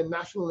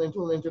national and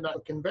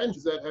international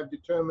conventions that have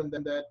determined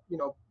that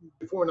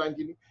before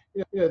 19,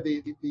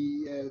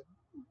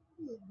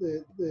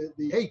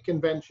 the Hague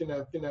Convention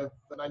of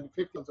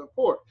 1950 and so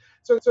forth.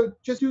 So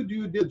just do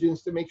due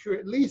diligence to make sure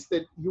at least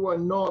that you are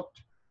not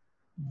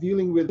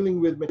dealing with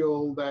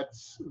material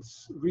that's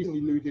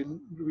recently looted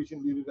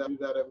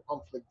out of a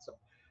conflict zone.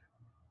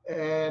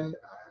 And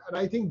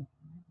I think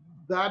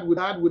that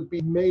would be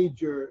a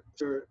major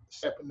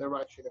step in the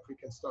right direction if we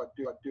can start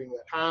doing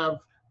that.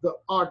 Have the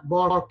art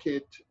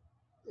market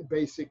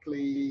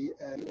basically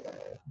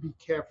be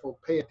careful,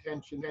 pay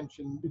attention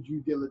to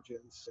due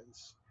diligence.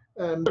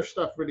 Their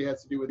stuff really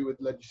has to do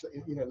with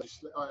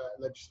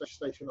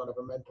legislation on a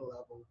governmental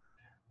level.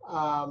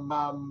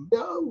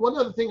 One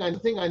other thing I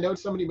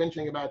noticed somebody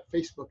mentioning about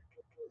Facebook,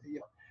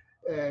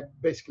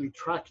 basically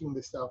tracking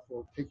the stuff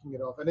or taking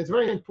it off, and it's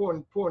very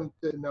important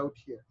to note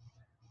here.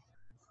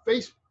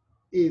 Facebook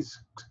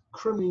is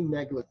criminally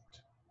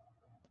negligent.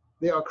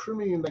 They are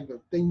criminally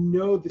negligent. They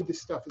know that this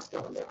stuff is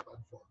on their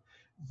platform.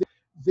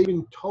 They've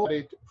been taught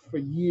it for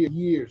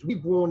years.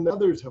 We've warned,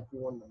 others have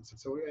warned them.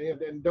 So,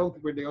 and don't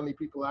think we're the only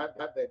people out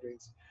there doing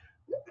this.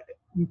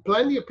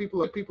 Plenty of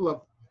people have,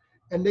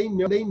 and they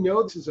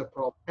know this is a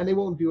problem, and they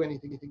won't do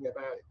anything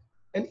about it.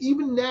 And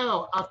even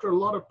now, after a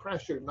lot of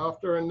pressure, and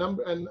after a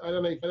number, and I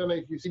don't know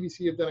if you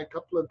CBC have done a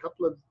couple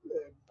of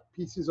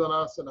pieces on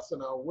us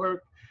and our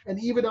work, and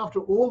even after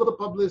all of the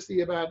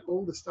publicity about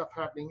all the stuff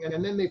happening,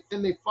 and then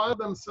they find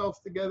themselves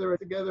together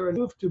and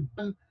move to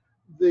ban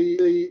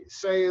the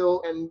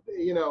sale and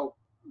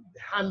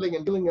handling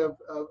and dealing of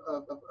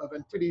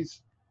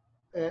antiquities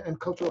and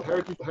cultural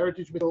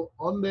heritage material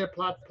on their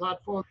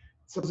platform,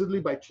 supposedly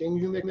by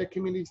changing their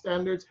community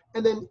standards,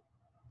 and then.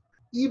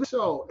 Even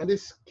so, and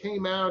this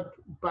came out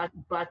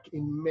back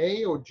in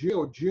May or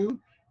June,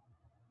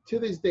 to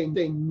this day,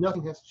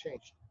 nothing has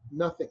changed,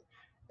 nothing,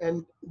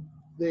 and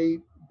they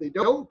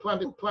don't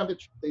plan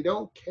it, they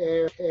don't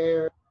care,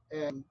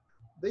 and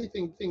they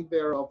think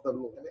they're of the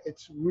law, and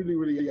it's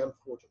really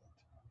unfortunate.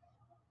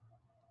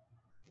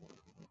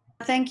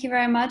 Thank you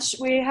very much.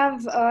 We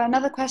have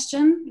another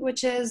question,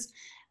 which is,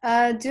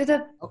 do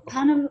the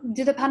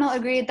panel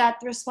agree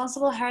that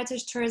responsible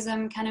heritage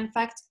tourism can in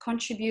fact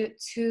contribute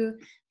to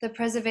the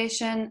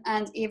preservation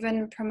and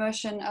even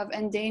promotion of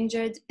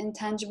endangered,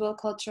 intangible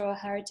cultural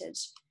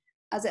heritage,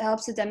 as it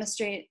helps to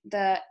demonstrate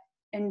the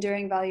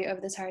enduring value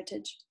of this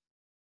heritage?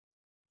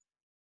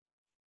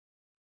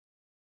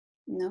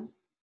 No?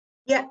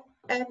 Yeah.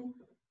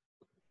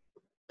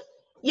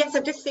 Yes,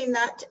 I've just seen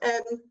that.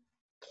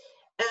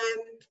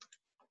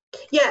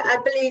 Yeah, I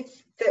believe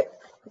that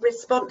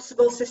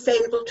responsible,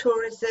 sustainable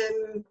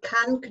tourism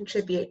can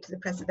contribute to the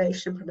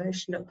preservation and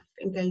promotion of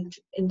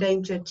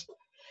endangered,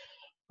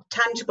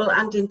 tangible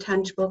and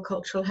intangible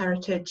cultural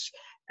heritage.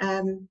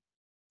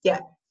 Yeah,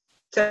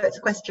 so it's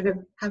a question of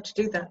how to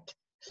do that.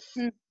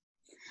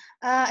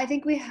 I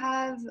think we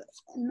have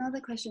another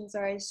question.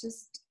 Sorry, it's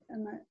just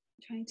I'm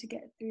trying to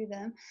get through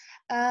them.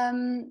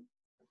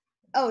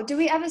 Oh, do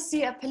we ever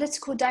see a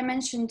political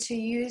dimension to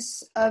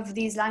use of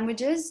these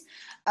languages,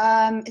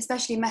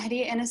 especially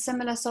Mehri, in a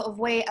similar sort of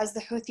way as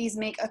the Houthis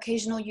make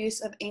occasional use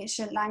of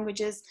ancient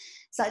languages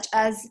such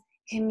as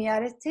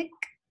Himyaritic,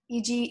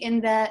 e.g.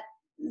 in the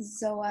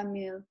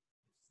Zawamil?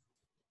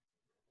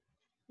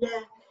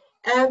 Yeah,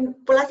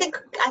 well, I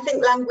think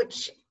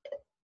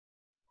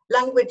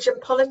language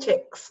and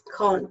politics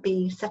can't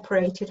be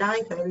separated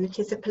either, and it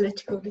is a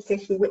political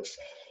decision which,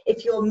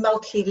 if you're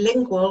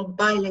multilingual,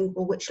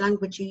 bilingual, which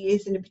language you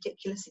use in a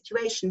particular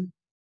situation.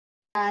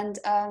 And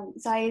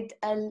Zaid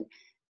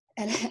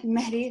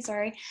Mehri,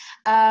 sorry,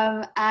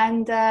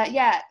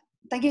 yeah,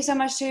 thank you so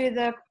much to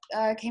the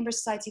Cambridge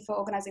Society for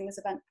organizing this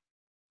event.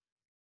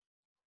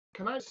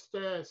 Can I just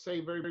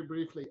say very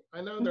briefly,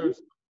 I know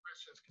there's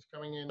questions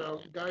coming in. So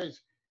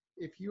guys,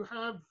 if you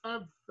have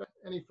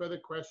any further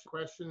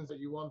questions that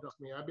you want to ask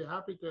me, I'd be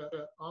happy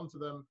to answer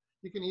them.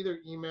 You can either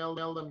email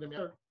them to me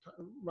or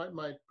write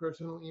my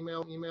personal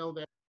email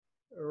there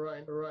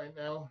right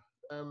now.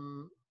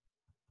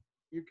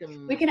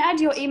 We can add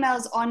your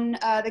emails on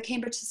the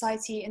Cambridge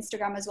Society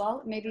Instagram as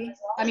well, maybe.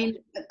 I mean,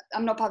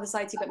 I'm not part of the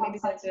society, but maybe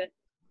we'll do it.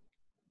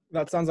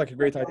 That sounds like a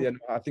great idea.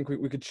 I think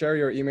we could share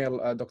your email,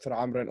 Dr.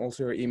 Amr, and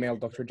also your email,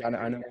 Dr. Jana.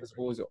 I know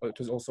it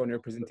was also on your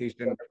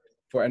presentation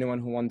for anyone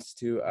who wants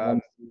to.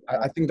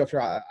 I think Dr.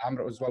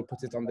 Amr as well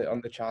put it on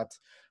the chat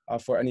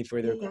for any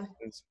further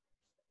questions.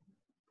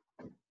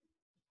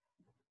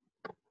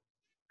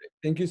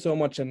 Thank you so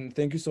much, and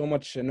thank you so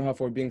much, Nuha,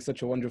 for being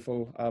such a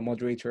wonderful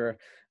moderator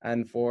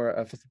and for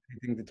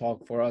facilitating the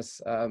talk for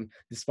us,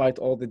 despite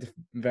all the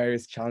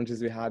various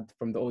challenges we had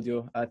from the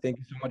audio. Thank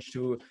you so much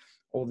to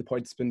all the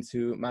participants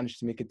who managed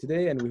to make it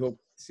today, and we hope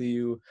to see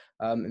you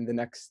in the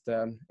next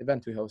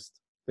event we host.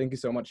 Thank you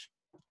so much.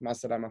 Ma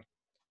salama.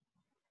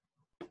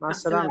 Ma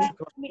salama.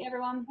 Meet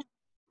everyone.